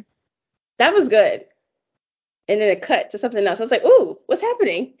 We're here. That was good. And then it cut to something else. I was like, ooh, what's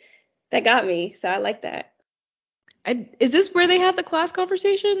happening? That got me. So I like that. Is this where they had the class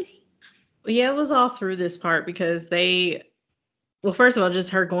conversation? Well, yeah, it was all through this part because well, first of all, just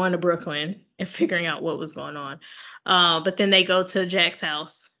her going to Brooklyn and figuring out what was going on. But then they go to Jack's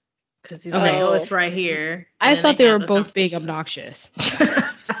house because he's like, Okay. "Oh, Oh. it's right here." And I then thought they were have a both being conversation. obnoxious.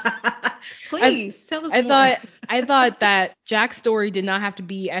 Please tell us I more. thought that Jack's story did not have to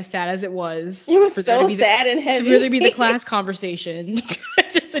be as sad as it was It was for there to so be sad and for there to be the heavy. class conversation.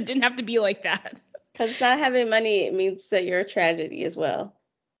 It didn't have to be like that. Because not having money means that you're a tragedy as well.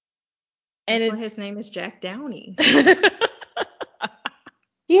 And That's why his name is Jack Downey.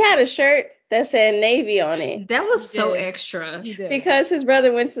 He had a shirt that said Navy on it That was He so did. extra. He did. because his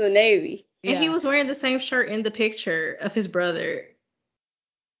brother went to the Navy. And he Yeah. was wearing the same shirt in the picture of his brother.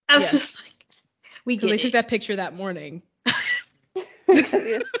 I was Yes. just like, we Because get they took it. that picture that morning.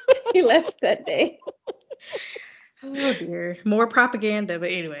 He left that day. Oh dear. More propaganda,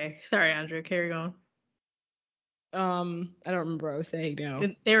 but anyway. Sorry, Andrea, carry on. I don't remember what I was saying now.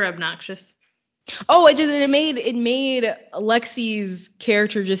 They're obnoxious. Oh, it made Lexi's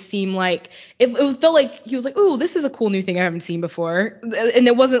character just seem like it felt like he was like, "Ooh, this is a cool new thing I haven't seen before," and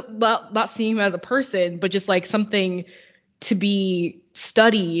it wasn't not seeing him as a person, but just like something to be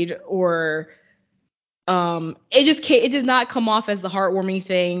studied or it does not come off as the heartwarming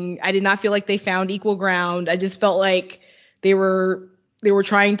thing. I did not feel like they found equal ground. I just felt like they were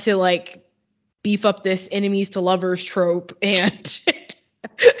trying to like beef up this enemies to lovers trope and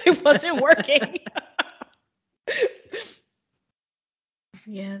it wasn't working.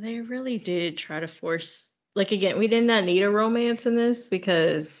 Yeah, they really did try to force. Like again, we did not need a romance in this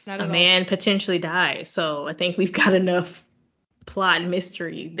because Not a at all. man potentially died. So I think we've got enough plot and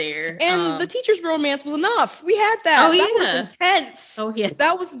mystery there. And the teacher's romance was enough. We had that. Oh, That was yeah. intense. Oh yeah.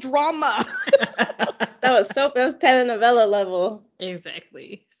 That was drama. That was telenovela level.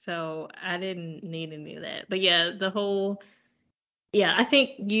 Exactly. So I didn't need any of that. But yeah, the whole yeah, I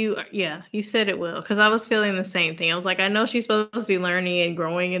think you said it well because I was feeling the same thing. I was like, I know she's supposed to be learning and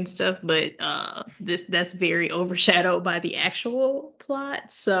growing and stuff, but that's very overshadowed by the actual plot.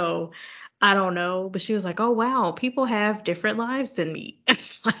 So I don't know. But she was like, oh wow, people have different lives than me.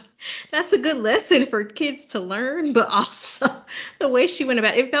 It's like that's a good lesson for kids to learn, but also the way she went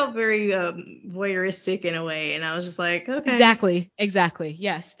about it felt very voyeuristic in a way, and I was just like, okay. Exactly.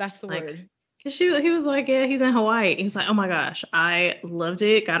 Yes, that's the Like, word. cause he was like, yeah, he's in Hawaii. He's like, oh my gosh, I loved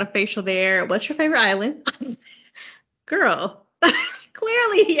it. Got a facial there. What's your favorite island? Girl,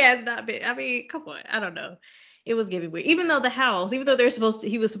 clearly he has not been. I mean, come on. I don't know. It was giving weird. Even though the house, even though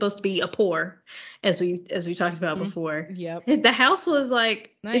he was supposed to be a poor, as we talked about before. Yep. The house was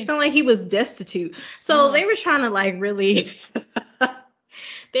like, Nice. it felt like he was destitute. So they were trying to like really,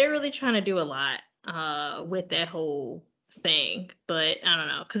 they're really trying to do a lot with that whole thing. But I don't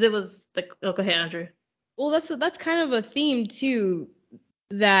know, because it was the. Oh, go ahead, Andrew. Well, that's kind of a theme too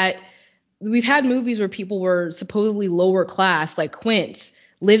that we've had movies where people were supposedly lower class, like Quince,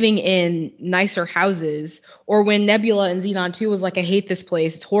 living in nicer houses, or when Nebula in Xenon 2 was like, I hate this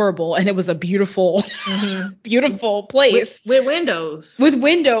place, it's horrible, and it was a beautiful, beautiful place With windows. with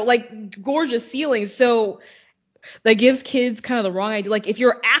window, like gorgeous ceilings. So that gives kids kind of the wrong idea. Like if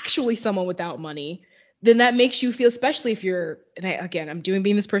you're actually someone without money, then that makes you feel, especially if you're, and again, I'm doing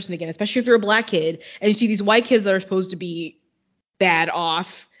being this person again, especially if you're a black kid and you see these white kids that are supposed to be bad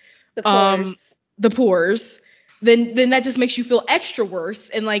off, The pores. the poors, then that just makes you feel extra worse,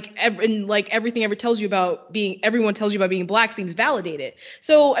 and like everything everyone tells you about being black seems validated.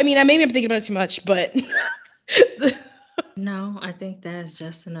 So I mean, maybe I'm thinking about it too much, but No, I think that's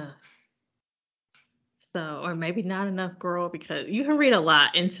just enough. So, or maybe not enough, girl, because you can read a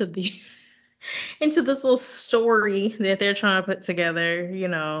lot into the into this little story that they're trying to put together. You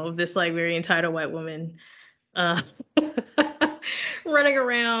know, this like very entitled white woman uh running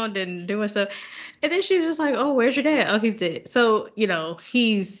around and doing stuff. And then she's just like, "Oh, where's your dad? Oh, he's dead." So, you know,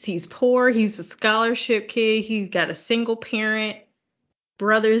 he's poor, he's a scholarship kid, he's got a single parent,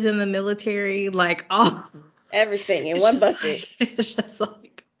 brothers in the military, like all Everything in it's one just bucket. like it's just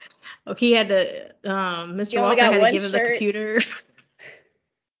like okay, he had to He Mr. only Walker got had to one give him the shirt. computer.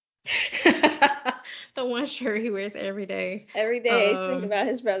 The one shirt he wears every day. Every day he's thinking about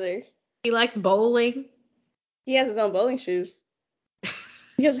his brother. He likes bowling. He has his own bowling shoes.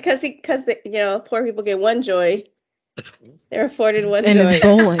 Because poor people get one joy. They're afforded one and it's joy.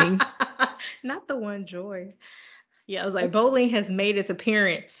 bowling. Not the one joy. Yeah, I was like, bowling has made its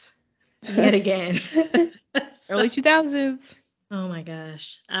appearance yet again. Early 2000s. Oh my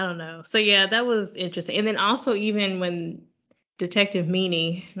gosh. I don't know. So yeah, that was interesting. And then also even when Detective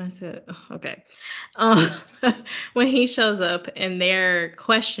Meany, and I said, oh, okay. Um, when he shows up and they're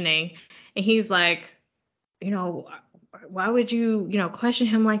questioning, and he's like, you know, why would you, question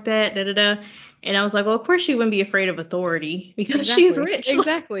him like that? Da da da. And I was like, well, of course she wouldn't be afraid of authority because she's Exactly. rich.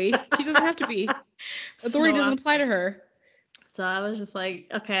 Exactly. She doesn't have to be. Authority doesn't apply to her. So I was just like,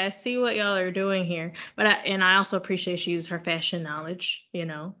 okay, I see what y'all are doing here. But I also appreciate she uses her fashion knowledge,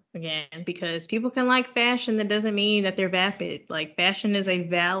 again, because people can like fashion. That doesn't mean that they're vapid. Like fashion is a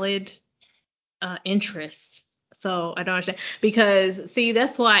valid interest. So I don't understand because see,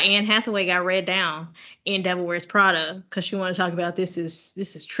 that's why Anne Hathaway got read down in Devil Wears Prada because she wanted to talk about this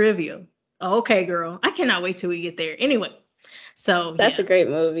is trivial. Oh, okay, girl, I cannot wait till we get there. Anyway, so That's a great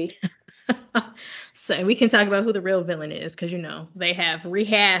movie. So we can talk about who the real villain is because they have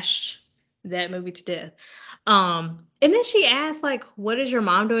rehashed that movie to death. And then she asked like, "What is your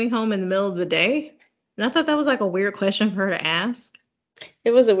mom doing home in the middle of the day?" And I thought that was like a weird question for her to ask.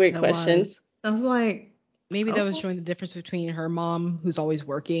 It was a weird question. I was like, maybe that was showing the difference between her mom, who's always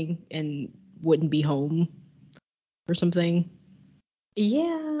working and wouldn't be home, or something.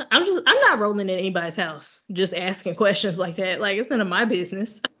 Yeah, I'm not rolling in anybody's house just asking questions like that. Like it's none of my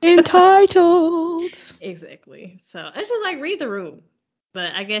business. Entitled. Exactly. So I just like read the room.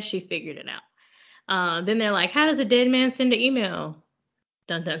 But I guess she figured it out. Then they're like, how does a dead man send an email?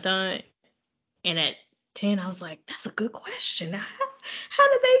 Dun dun dun. And at 10, I was like, that's a good question.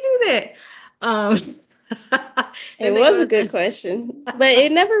 How did they do that? It was a good question. But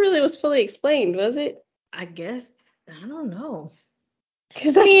it never really was fully explained, was it? I guess, I don't know.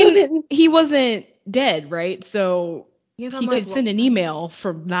 Because I mean, he wasn't dead, right? So he could send an email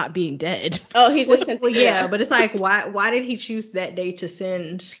from not being dead. Oh, he just sent. Well, yeah, but it's like, why did he choose that day to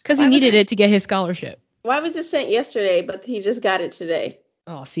send? Because he needed it to get his scholarship. Why was it sent yesterday, but he just got it today?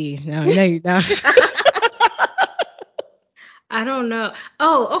 Oh, see, now you know. I don't know.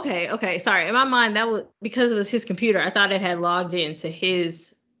 Oh, okay. Sorry. In my mind, that was because it was his computer. I thought it had logged into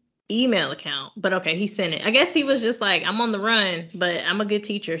his email account. But okay, he sent it. I guess he was just like, I'm on the run, but I'm a good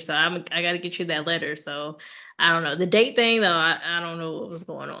teacher, so I got to get you that letter. So I don't know. The date thing though, I don't know what was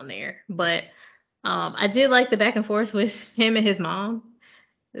going on there. But I did like the back and forth with him and his mom.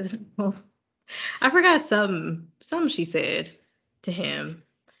 I forgot something she said to him,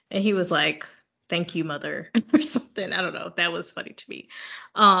 and he was like, "Thank you, mother," or something. I don't know. That was funny to me.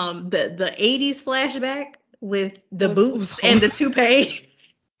 The '80s flashback with the boots and the toupee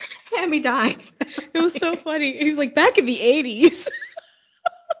had me dying. It was so funny. He was like, back in the '80s.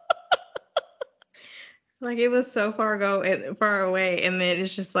 Like it was so far away, and then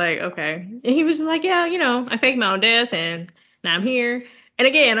it's just like, okay. And he was just like, yeah, I faked my own death, and now I'm here. And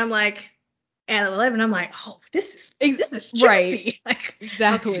again, I'm like, at 11, I'm like, oh, this is juicy. Right. Like,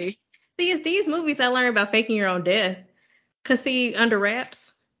 exactly. Okay. These movies I learned about faking your own death. Cause see, under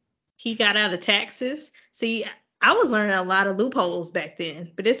wraps, he got out of taxes. See, I was learning a lot of loopholes back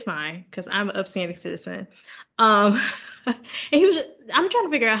then, but it's fine because I'm an upstanding citizen. Um, and I'm trying to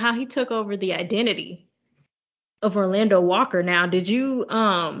figure out how he took over the identity of Orlando Walker. Now, did you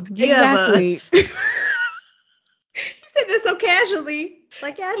exactly. have a? He said this so casually.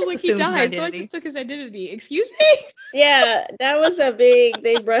 Like, yeah, I just he assumed his died, so I identity. just took his identity. Excuse me? Yeah, that was a big.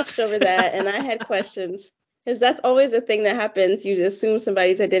 They brushed over that, and I had questions because that's always the thing that happens. You just assume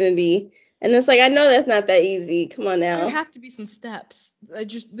somebody's identity, and it's like I know that's not that easy. Come on now. There have to be some steps. There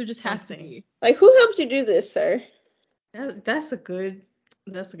just has to be. Like, who helped you do this, sir? That's a good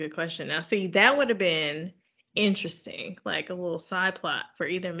question. Now, see, that would have been interesting, like a little side plot for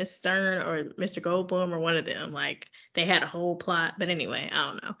either Miss Stern or Mr. Goldblum or one of them. Like they had a whole plot, but anyway, I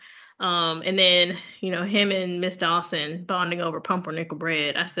don't know. And then him and Miss Dawson bonding over pumpernickel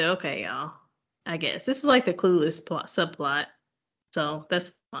bread. I said, okay, y'all. I guess this is like the Clueless subplot, so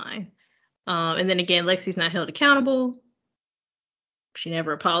that's fine. And then again, Lexi's not held accountable. She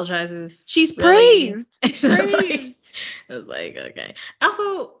never apologizes. She's Really. praised. I was like, okay.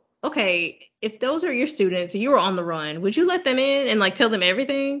 Also, okay, if those are your students and you were on the run, would you let them in and like tell them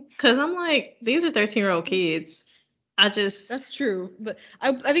everything? Because I'm like, these are 13-year-old kids. That's true. But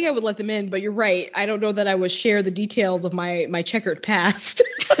I think I would let them in, but you're right. I don't know that I would share the details of my checkered past.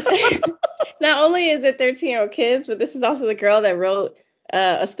 Not only is it 13-year-old kids, but this is also the girl that wrote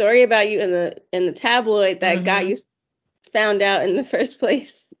a story about you in the tabloid that got you found out in the first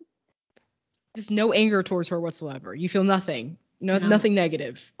place. Just no anger towards her whatsoever. You feel nothing. No, nothing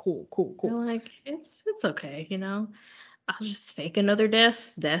negative. Cool. They're like, it's okay, I'll just fake another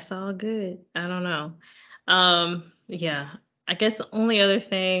death. That's all good. I don't know. Yeah. I guess the only other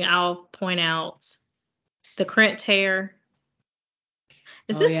thing I'll point out, the crimped hair.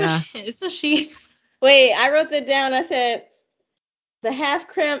 Is what she Wait, I wrote that down. I said the half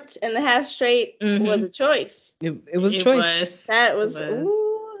crimped and the half straight was a choice. It was a choice. That was,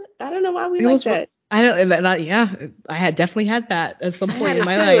 ooh, I don't know why we like that. I don't. Yeah, I had definitely had that at some I point had in it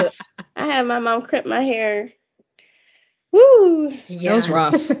my too. life. I had my mom crimp my hair. Woo! That was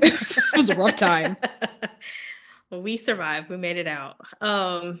rough. It was a rough time. Well, we survived. We made it out.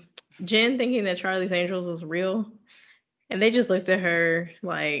 Jen thinking that Charlie's Angels was real, and they just looked at her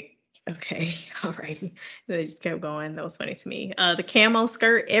like, okay, all right. And they just kept going. That was funny to me. The camo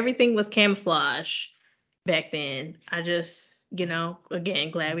skirt, everything was camouflage back then. I just,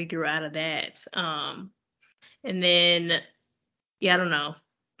 again, glad we grew out of that. And then, yeah, I don't know,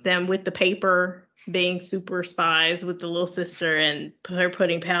 them with the paper being super spies with the little sister and her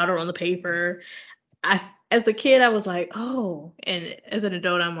putting powder on the paper. As a kid, I was like, oh, and as an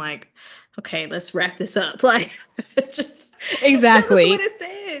adult, I'm like, okay, let's wrap this up. Like, just Exactly. tell us what it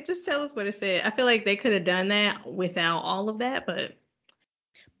said. Just tell us what it said. I feel like they could have done that without all of that, but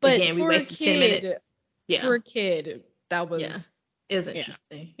again, we for a wasted 10 kid, minutes. Yeah. for a kid, that was Yeah. It was yeah.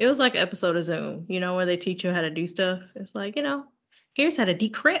 interesting. It was like an episode of Zoom, where they teach you how to do stuff. It's like, here's how to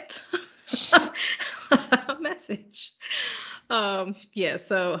decrypt a message. Yeah,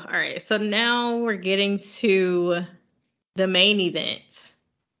 so all right. So now we're getting to the main event,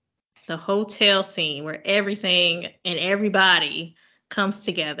 the hotel scene where everything and everybody comes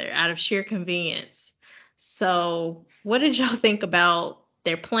together out of sheer convenience. So, what did y'all think about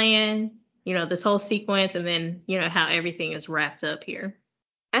their plan, this whole sequence, and then, how everything is wrapped up here?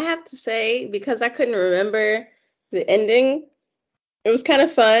 I have to say, because I couldn't remember the ending, it was kind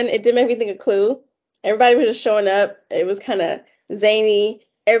of fun. It did make me think of Clue. Everybody was just showing up. It was kind of zany.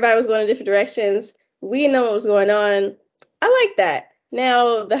 Everybody was going in different directions. We didn't know what was going on. I like that.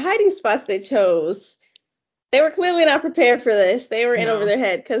 Now, the hiding spots they chose, they were clearly not prepared for this. They were in over No. their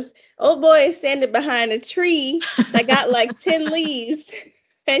head because old boy is standing behind a tree that got like 10 leaves.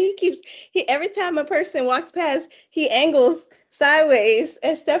 And every time a person walks past, he angles sideways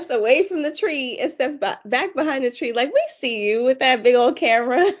and steps away from the tree and steps back behind the tree. Like, we see you with that big old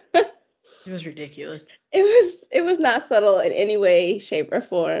camera. It was ridiculous. It was not subtle in any way, shape, or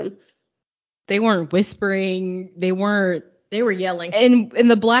form. They weren't whispering. They weren't. They were yelling.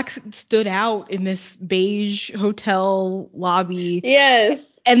 And the blacks stood out in this beige hotel lobby.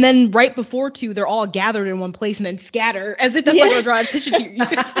 Yes. And then right before two, they're all gathered in one place and then scatter as if that's not going to draw attention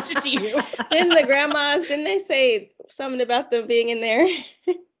to you. Then the grandmas, didn't they say something about them being in there?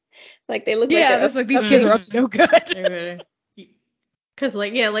 Like they look like it was like these kids are up to no good. Because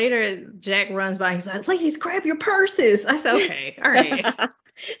later Jack runs by. He's like, "Ladies, grab your purses." I said, "Okay, all right."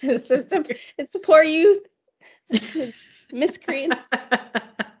 it's a poor youth, miscreants,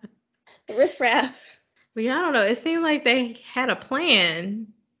 riffraff. But yeah, I don't know. It seemed like they had a plan,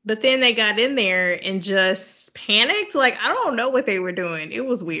 but then they got in there and just panicked. Like, I don't know what they were doing. It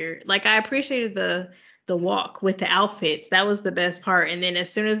was weird. Like, I appreciated the walk with the outfits. That was the best part. And then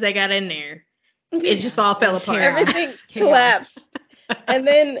as soon as they got in there, it just all fell apart. Everything collapsed. And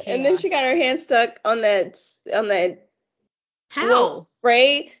then she got her hand stuck on that how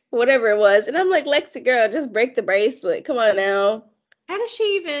spray, whatever it was. And I'm like, Lexi, girl, just break the bracelet. Come on now. How did she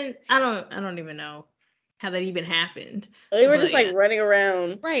even? I don't even know how that even happened. They were just like running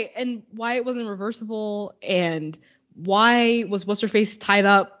around. Right. And why it wasn't reversible and why was what's her face tied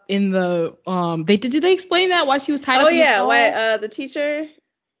up in the did they explain that why she was tied up in the stall? Why the teacher?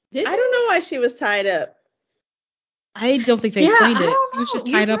 I don't know why she was tied up. I don't think they explained it. She was just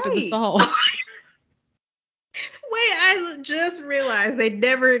tied up in the stall. Wait, I just realized they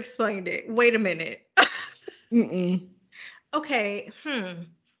never explained it. Wait a minute. Okay.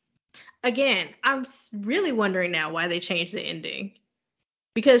 Again, I'm really wondering now why they changed the ending.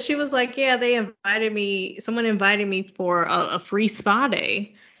 Because she was like, yeah, someone invited me for a free spa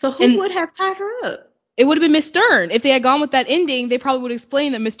day. So who would have tied her up? It would have been Miss Stern. If they had gone with that ending, they probably would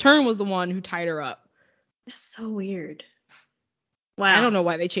explain that Miss Stern was the one who tied her up. That's so weird. Wow. I don't know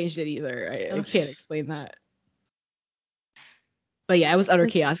why they changed it either. I can't explain that. But yeah, it was utter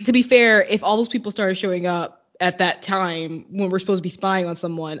chaos. To be fair, if all those people started showing up at that time when we're supposed to be spying on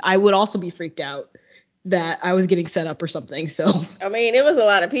someone, I would also be freaked out that I was getting set up or something. So I mean, it was a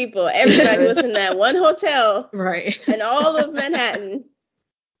lot of people. Everybody was in that one hotel, right, and all of Manhattan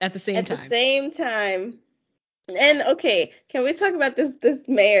at the same time. And okay, can we talk about this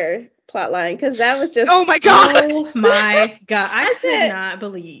mayor plotline? Because that was just oh my god, I could not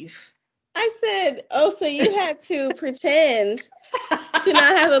believe. I said, oh, so you had to pretend to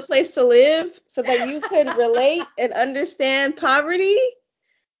not have a place to live so that you could relate and understand poverty?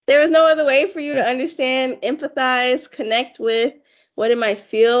 There was no other way for you to understand, empathize, connect with what it might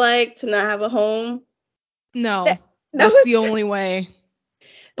feel like to not have a home. No, that's the only way.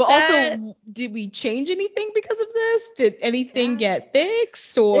 But That- also, did we change anything because of this? Did anything Yeah. get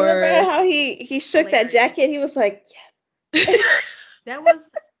fixed You remember or? how he shook that Hilarious. jacket? He was like, That was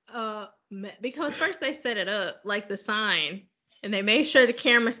because first they set it up like the sign, and they made sure the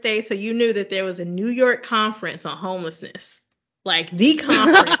camera stayed so you knew that there was a New York conference on homelessness. Like the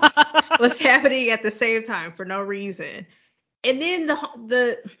conference was happening at the same time for no reason. And then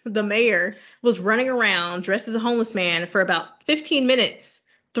the mayor was running around dressed as a homeless man for about 15 minutes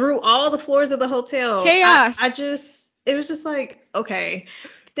through all the floors of the hotel. Chaos. I just it was just like, okay.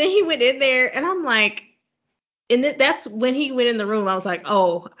 Then he went in there and I'm like, and that's when he went in the room. I was like,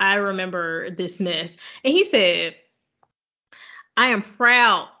 oh, I remember this mess. And he said, I am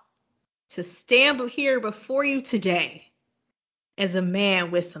proud to stand here before you today as a man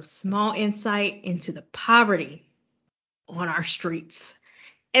with some small insight into the poverty on our streets.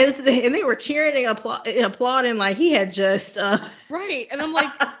 And they were cheering and applauding like he had just Right. And I'm like,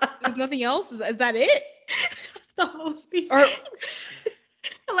 there's nothing else? Is that it? the whole speech. Or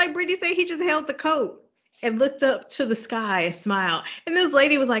And like Brittany said, he just held the coat and looked up to the sky and smiled. And this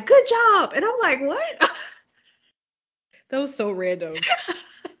lady was like, good job. And I'm like, what? that was so random.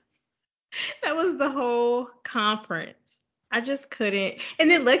 That was the whole conference. I just couldn't.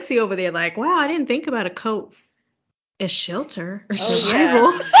 And then Lexi over there, like, wow, I didn't think about a coat as shelter or oh yeah,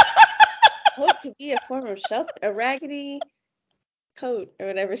 survival. what could be a form of shelter? A raggedy coat or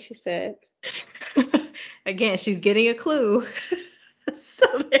whatever she said. Again, she's getting a clue. So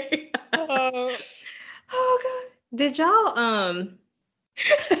there you go. Oh, Oh god. Did y'all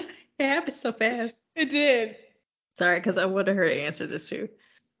it happened so fast. It did. Sorry, because I wanted her to answer this too.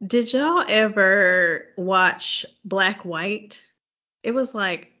 Did y'all ever watch Black White? It was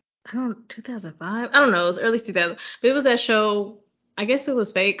like, I don't 2005. I don't know, it was early 2000. But it was that show. I guess it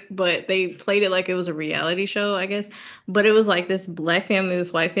was fake, but they played it like it was a reality show, I guess. But it was like this black family,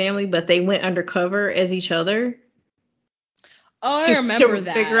 this white family, but they went undercover as each other Oh, I to remember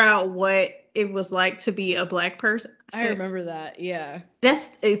that. figure out what it was like to be a black person. I remember that. Yeah. That's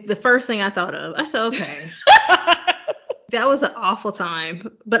the first thing I thought of. I said, okay, that was an awful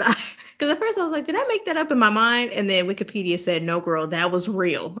time. But because at first I was like, did I make that up in my mind? And then Wikipedia said, no, girl, that was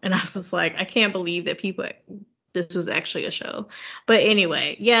real. And I was just like, I can't believe that this was actually a show. But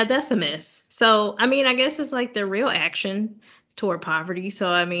anyway, yeah, that's a miss. So, I mean, I guess it's like the real action toward poverty. So,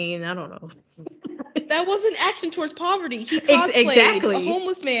 I mean, I don't know. That wasn't action towards poverty. He cosplayed Exactly. a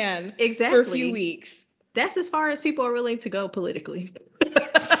homeless man Exactly. for a few weeks. That's as far as people are willing to go politically.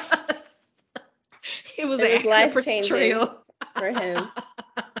 It was life-changing portrayal for him.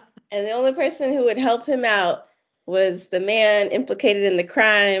 And the only person who would help him out was the man implicated in the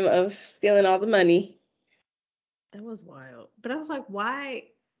crime of stealing all the money. That was wild. But I was like, why?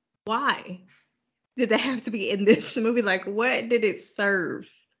 Why did that have to be in this movie? Like, what did it serve?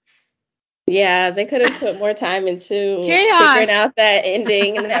 Yeah, they could have put more time into Chaos. figuring out that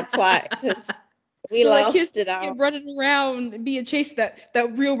ending and that plot because we So like lost his it all. running around and being chased that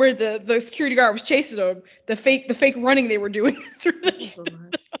reel where the security guard was chasing him, the fake running they were doing through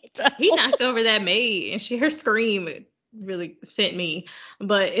the He knocked over that maid and her scream really sent me.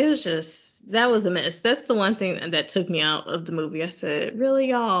 But it was just, that was a mess. That's the one thing that took me out of the movie. I said,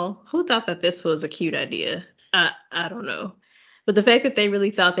 really, y'all? Who thought that this was a cute idea? I don't know. But the fact that they really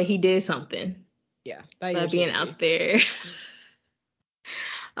thought that he did something Yeah, by being out there.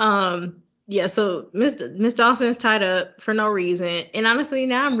 Yeah, so Miss Dawson is tied up for no reason. And honestly,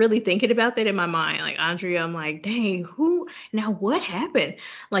 now I'm really thinking about that in my mind. Like Andrea, I'm like, dang, what happened?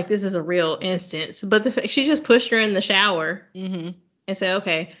 Like this is a real instance. But she just pushed her in the shower and said,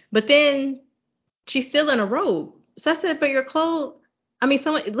 okay. But then she's still in a robe. So I said, but your clothes, I mean,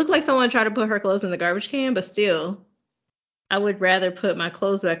 it looked like someone tried to put her clothes in the garbage can, but still, I would rather put my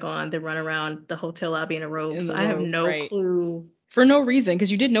clothes back on than run around the hotel lobby in a robe. So I have no clue. For no reason,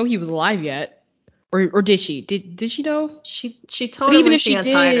 because you didn't know he was alive yet, or did she? Did she know? She told but her even when if she she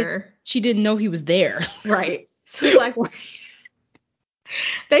untied did, her. she didn't know he was there. Right. So like,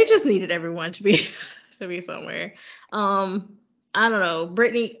 they just needed everyone to be somewhere. I don't know,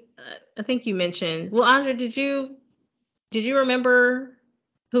 Brittany. I think you mentioned. Well, Andrea, did you remember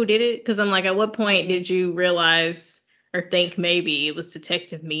who did it? Because I'm like, at what point did you realize or think maybe it was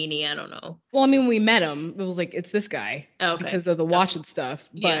Detective Meany? I don't know. Well, I mean, when we met him, it was like it's this guy because of the watch and stuff.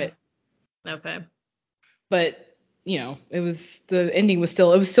 But okay. But you know, the ending was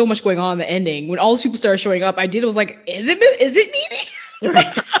still. It was so much going on in the ending. When all those people started showing up, I was like, is it Meany?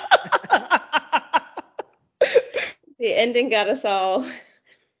 Right. The ending got us all.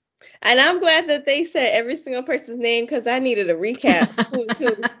 And I'm glad that they said every single person's name because I needed a recap who's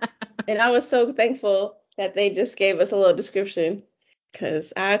who. And I was so thankful that they just gave us a little description.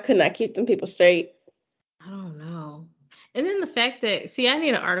 Because I could not keep them people straight. I don't know. And then the fact that, see, I need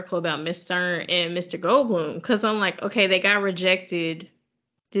an article about Miss Stern and Mr. Goldblum because I'm like, okay, they got rejected.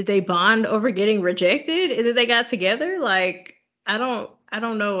 Did they bond over getting rejected and then they got together? Like, I don't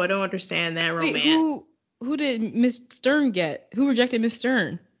know. I don't understand that Wait, romance. who did Miss Stern get? Who rejected Miss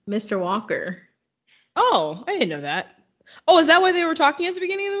Stern? Mr. Walker. Oh, I didn't know that. Oh, is that why they were talking at the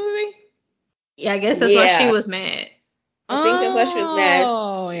beginning of the movie? Yeah, I guess that's why she Yeah. was mad. I think that's why she was mad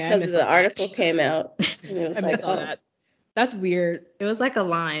Oh, yeah, I because missed the all that. article came out. And it was I like, missed all oh. that. That's weird. It was like a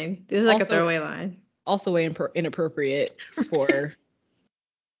line. It was like a Also, throwaway line. also way inappropriate for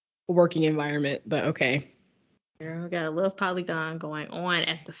a working environment, but okay. Girl, got a little polygon going on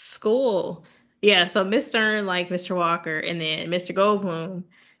at the school. Yeah, so Miss Stern like Mr. Walker, and then Mr. Goldblum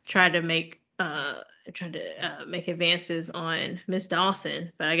tried to make advances on Miss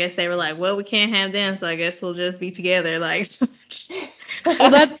Dawson, but I guess they were like, well, we can't have them, so I guess we'll just be together. Like,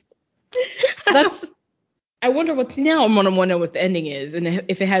 Well, that's. I wonder what now. I'm gonna wonder what the ending is, and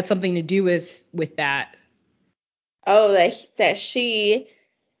if it had something to do with that. Oh, that she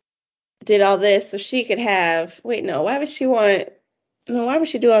did all this so she could have. Wait, no. Why would she want? No, why would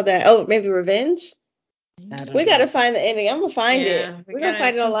she do all that? Oh, maybe revenge. I don't We know. gotta find the ending. I'm gonna find yeah, it. we We're gonna gotta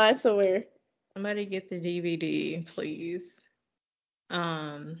find it online somewhere. somebody get the DVD, please.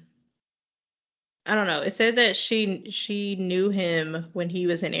 Um, I don't know. It said that she knew him when he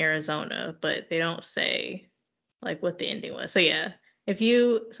was in Arizona, but they don't say like what the ending was. So yeah, if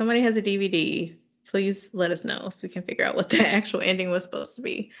somebody has a DVD, please let us know so we can figure out what the actual ending was supposed to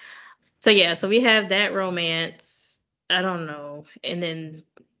be. So yeah, so we have that romance. I don't know. And then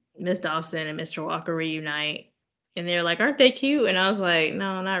Miss Dawson and Mr. Walker reunite. And they're like, aren't they cute? And I was like,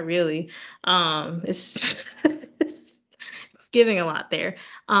 no, not really. It's it's giving a lot there.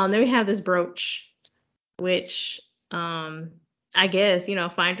 Then we have this brooch, which I guess,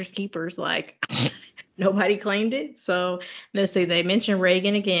 finders keepers, like nobody claimed it. So let's see, they mention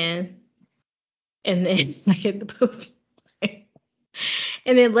Reagan again. And then I get the poop.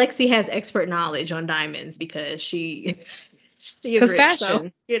 And then Lexi has expert knowledge on diamonds because she is Because rich.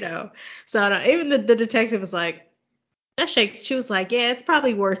 So, fashion. So I don't, even the detective was like, that shakes. She was like, yeah, it's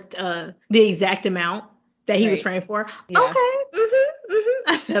probably worth the exact amount that he was Right. trained for. Yeah. Okay.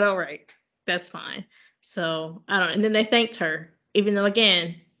 I said, all right, that's fine. So I don't, and then they thanked her, even though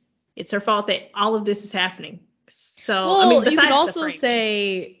again, it's her fault that all of this is happening. So, I mean, Well, you could besides the also framing.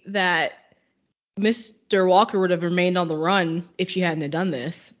 say that Mr. Walker would have remained on the run if she hadn't have done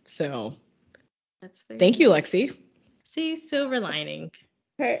this. So That's fair. thank you, Lexi. See, silver lining.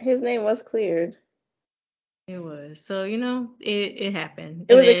 His name was cleared. It was. So, it happened.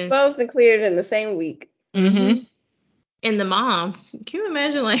 It And was then, exposed and cleared in the same week. Mm-hmm. and the mom, can you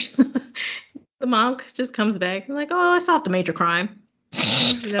imagine like the mom just comes back and like, oh, I solved the major crime.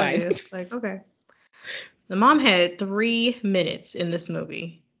 It's That fine. it is. Like, okay. The mom had 3 minutes in this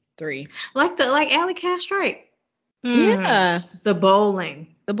movie. 3. Like Alley Cast Strike. Yeah. The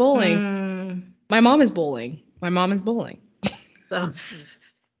bowling. The bowling. Hmm. My mom is bowling. My mom is bowling. So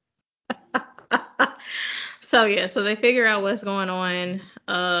so yeah, so they figure out what's going on.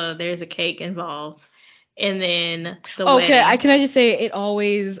 There's a cake involved. And then the Okay, wedding. can I just say it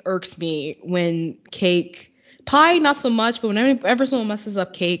always irks me when cake pie not so much, but whenever someone messes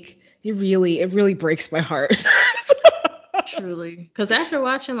up cake, it really breaks my heart. Truly. Because after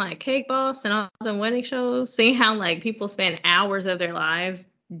watching like Cake Boss and all the wedding shows, seeing how like people spend hours of their lives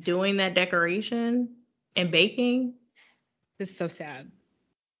doing that decoration and baking, It's so sad.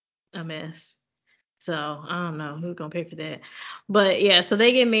 a mess. So I don't know who's gonna pay for that. But yeah, so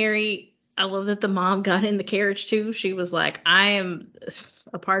they get married. I love that the mom got in the carriage too. She was like, I am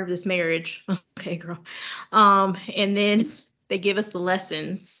a part of this marriage. Okay, girl. And then they give us the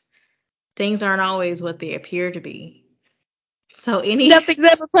lessons. Things aren't always what they appear to be. So any Nothing's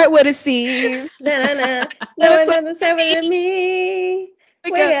ever quite what it seems. Na na na. Let No it one quit. knows the seven to me.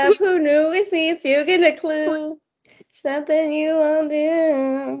 Wake Wake up. up, who knew it seems you get a clue. Something you won't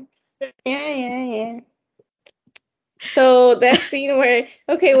do. Yeah, yeah, yeah. So that scene where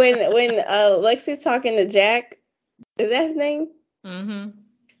when Lexi's talking to Jack, is that his name? mm-hmm.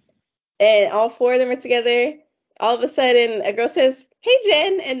 And all four of them are together. All of a sudden, a girl says, "Hey,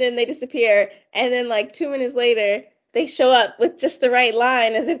 Jen," and then they disappear. And then, like 2 minutes later, they show up with just the right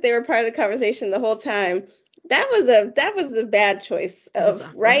line, as if they were part of the conversation the whole time. That was a bad choice It was of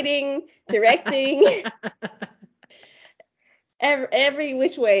awkward. writing, directing, every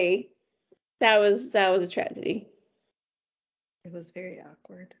which way. That was a tragedy, It was very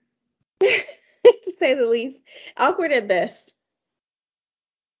awkward. to say the least. Awkward at best.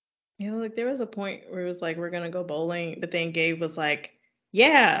 Like there was a point where it was like we're gonna go bowling, but then Gabe was like,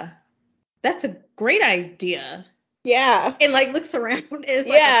 yeah, that's a great idea. Yeah. And like looks around and it's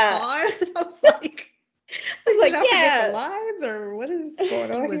like a Yeah. pause. I was like, I was did like, y'all forget the yeah. lines or what is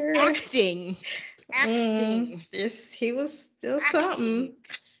going He on was here? acting. Acting. Yes, he was still something.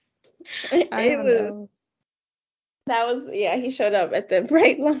 Acting. I It don't was, know. that was, yeah, he showed up at the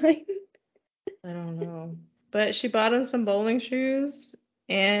bright line. I don't know. But she bought him some bowling shoes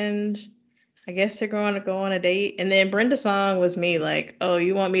and I guess they're going to go on a date. And then Brenda's song was me like, oh,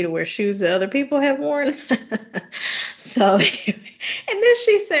 you want me to wear shoes that other people have worn? So, and then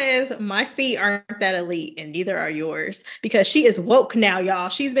she says, my feet aren't that elite and neither are yours because she is woke now, y'all.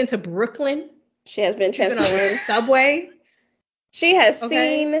 She's been to Brooklyn. She has been She's been on the transformed. subway. She has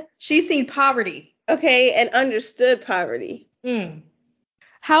Okay. seen, She's seen poverty. okay, and understood poverty. Mm.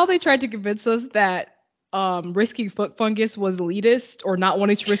 How they tried to convince us that risking foot fungus was elitist, or not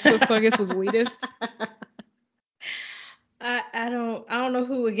wanting to risk foot fungus was elitist. I don't know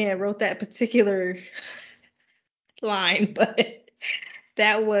who again wrote that particular line, but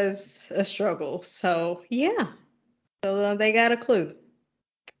that was a struggle. So yeah, so they got a clue.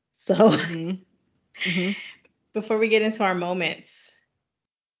 So Mm-hmm. Mm-hmm. before we get into our moments,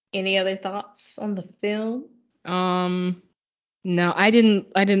 any other thoughts on the film? No, I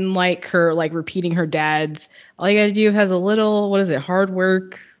didn't like her like repeating her dad's. All you gotta do has a little, what is it, hard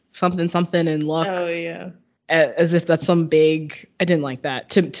work, something something, and luck, Oh yeah, as if that's some big. I didn't like that.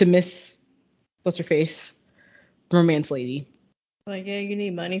 To miss, what's her face, romance lady. like yeah, you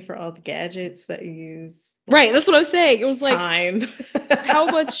need money for all the gadgets that you use. Right, that's what I was saying. It was like, Time. how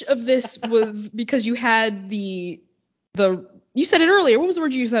much of this was because you had the you said it earlier. What was the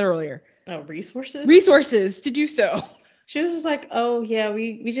word you said earlier? Oh, resources. Resources to do so. She was just like, oh yeah,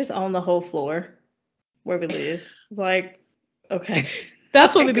 we just own the whole floor where we live. It's like, okay,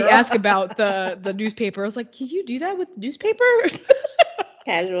 That's what okay, made me girl. ask about the newspaper. I was like, can you do that with the newspaper?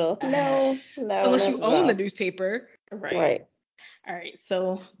 Casual. No, no, Unless not you at own the all. newspaper. Right. Right. All right.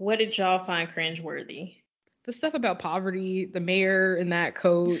 So, what did y'all find cringeworthy? The stuff about poverty, the mayor in that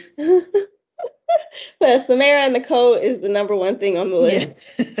coat. Yes, the mayor and the coat is the number one thing on the Yes.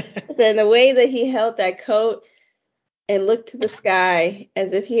 list. Then the way that he held that coat and looked to the sky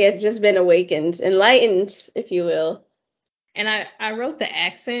as if he had just been awakened, enlightened, if you will. And I wrote the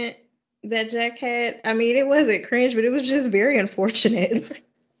accent that Jack had. I mean, it wasn't cringe, but it was just very unfortunate.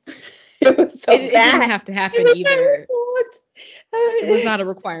 It was so It didn't bad. have to happen Every time either. I It was watched, not a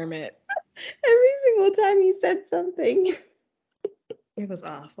requirement. every single time he said something. It was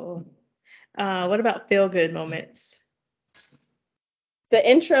awful. What about feel good moments? The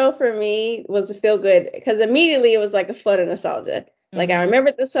intro for me was a feel good because immediately it was like a flood of nostalgia. Like I Mm-hmm.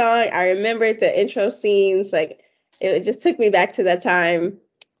 remembered the song, I remembered the intro scenes, like it just took me back to that time.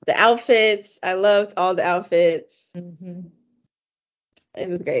 The outfits, I loved all the outfits. Mm-hmm. It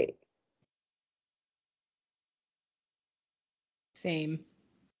was great. Same.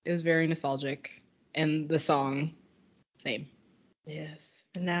 It was very nostalgic. And the song, same. Yes.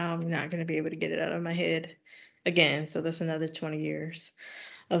 And now I'm not going to be able to get it out of my head again. So that's another 20 years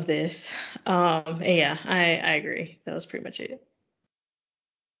of this. And yeah, I agree. That was pretty much it.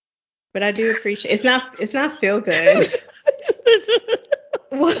 But I do appreciate it's not feel good. Because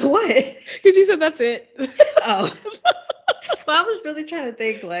What? you said that's it. Oh. Well, I was really trying to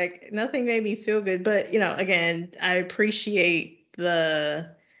think like nothing made me feel good, but again, I appreciate the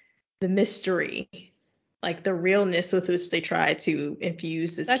mystery, like the realness with which they try to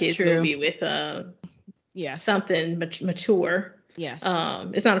infuse this That's kids true. movie with Yes. something mature. Yes.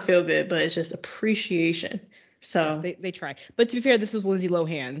 It's not a feel good, but it's just appreciation. Yes, So, they try. But to be fair, this was Lindsay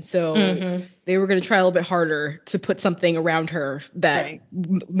Lohan, so mhm, they were going to try a little bit harder to put something around her that right,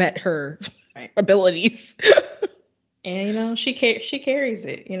 met her right. abilities. And she carries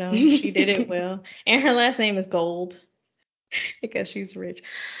it. She did it well. And her last name is Gold because she's rich.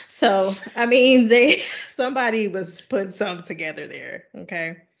 So, I mean, they somebody was putting something together there.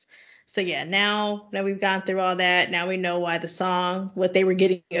 Okay. So yeah, now that we've gone through all that, now we know why the song, what they were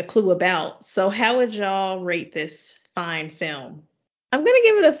getting a clue about. So how would y'all rate this fine film? I'm gonna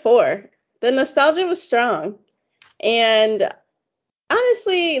give it a 4. The nostalgia was strong. And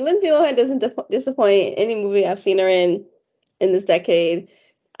honestly, Lindsay Lohan doesn't disappoint any movie I've seen her in this decade.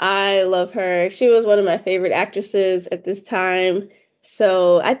 I love her. She was one of my favorite actresses at this time.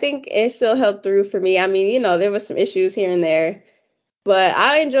 So I think it still held through for me. I mean, there was some issues here and there, but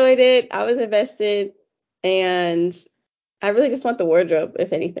I enjoyed it. I was invested, and I really just want the wardrobe,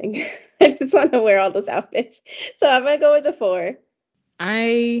 if anything. I just want to wear all those outfits. So I'm gonna go with the 4.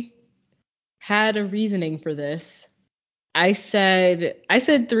 I had a reasoning for this. I said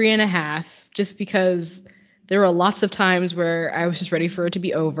 3.5 just because There were lots of times where I was just ready for it to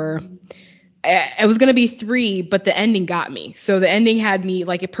be over. I was gonna be 3, but the ending got me. So the ending had me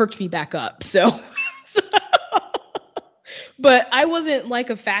like it perked me back up. So, but I wasn't like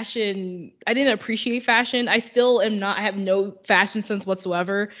a fashion. I didn't appreciate fashion. I still am not. I have no fashion sense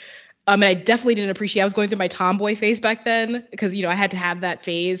whatsoever. And I definitely didn't appreciate. I was going through my tomboy phase back then because I had to have that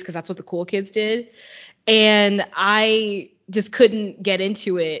phase because that's what the cool kids did, and I just couldn't get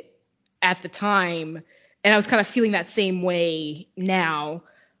into it at the time, and I was kind of feeling that same way now.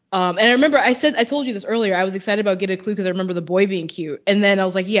 And I remember I told you this earlier. I was excited about Get a Clue because I remember the boy being cute, and then I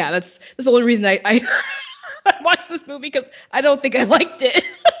was like, yeah, that's the only reason I I watched this movie because I don't think I liked it.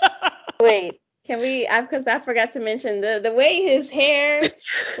 Wait, can we? Because I forgot to mention the way his hair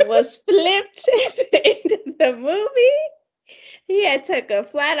was flipped at the end of the movie. He had took a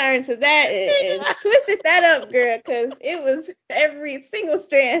flat iron to that and twisted that up, girl, because it was every single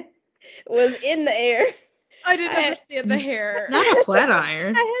strand was in the air. I didn't understand the hair. Not a flat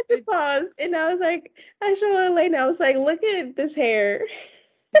iron. I had to pause, and I was like, I showed Elena. I was like, look at this hair.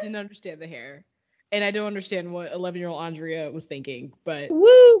 I didn't understand the hair. And I don't understand what 11-year-old Andrea was thinking, but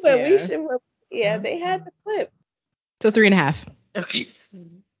Woo, but we yeah. should. Yeah, they had the clip. So 3.5. Okay.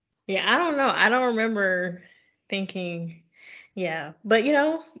 Yeah, I don't know. I don't remember thinking, yeah, but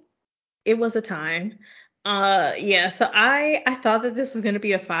it was a time. Yeah, so I thought that this was gonna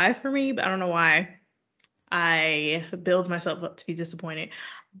be a 5 for me, but I don't know why I build myself up to be disappointed.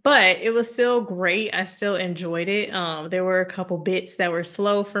 But it was still great. I still enjoyed it. There were a couple bits that were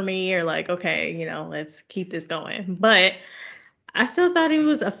slow for me, or like, okay, let's keep this going. But I still thought it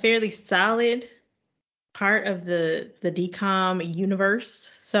was a fairly solid part of the DCOM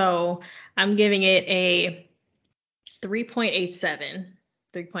universe. So I'm giving it a 3.87.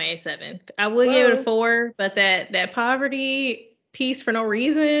 3.87. I would give it a 4, but that poverty piece for no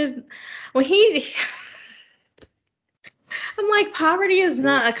reason. When I'm like, poverty is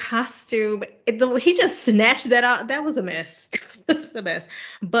not a costume. He just snatched that out. That was a mess. That's the mess.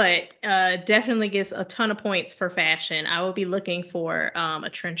 But definitely gets a ton of points for fashion. I will be looking for a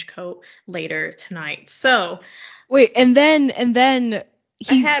trench coat later tonight. So wait, and then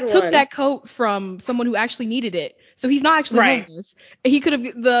he took one. that coat from someone who actually needed it. So he's not actually homeless.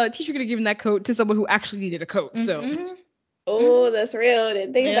 The teacher could have given that coat to someone who actually needed a coat. So Oh, that's real.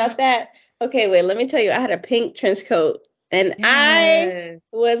 Didn't think about that. Okay, wait, let me tell you, I had a pink trench coat, and I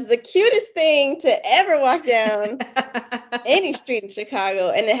was the cutest thing to ever walk down any street in Chicago,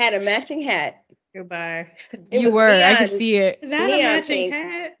 and it had a matching hat. Goodbye. I could see it. Not a matching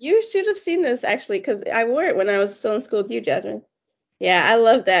hat. You should have seen this actually, because I wore it when I was still in school with you, Jasmine. Yeah, I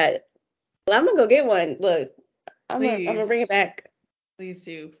love that. Well, I'm gonna go get one. Look, I'm gonna bring it back. Please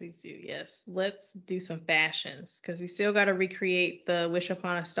do. Yes. Let's do some fashions because we still got to recreate the Wish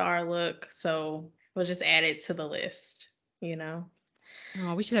Upon a Star look. So we'll just add it to the list, Oh,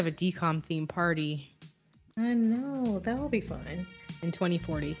 we should have a DCOM themed party. I know. That will be fun. In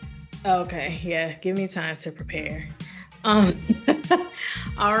 2040. Okay. Yeah. Give me time to prepare.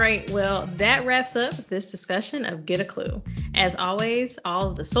 All right. Well, that wraps up this discussion of Get a Clue. As always, all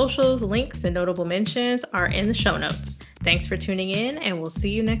of the socials, links, and notable mentions are in the show notes. Thanks for tuning in, and we'll see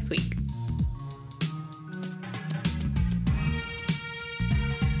you next week.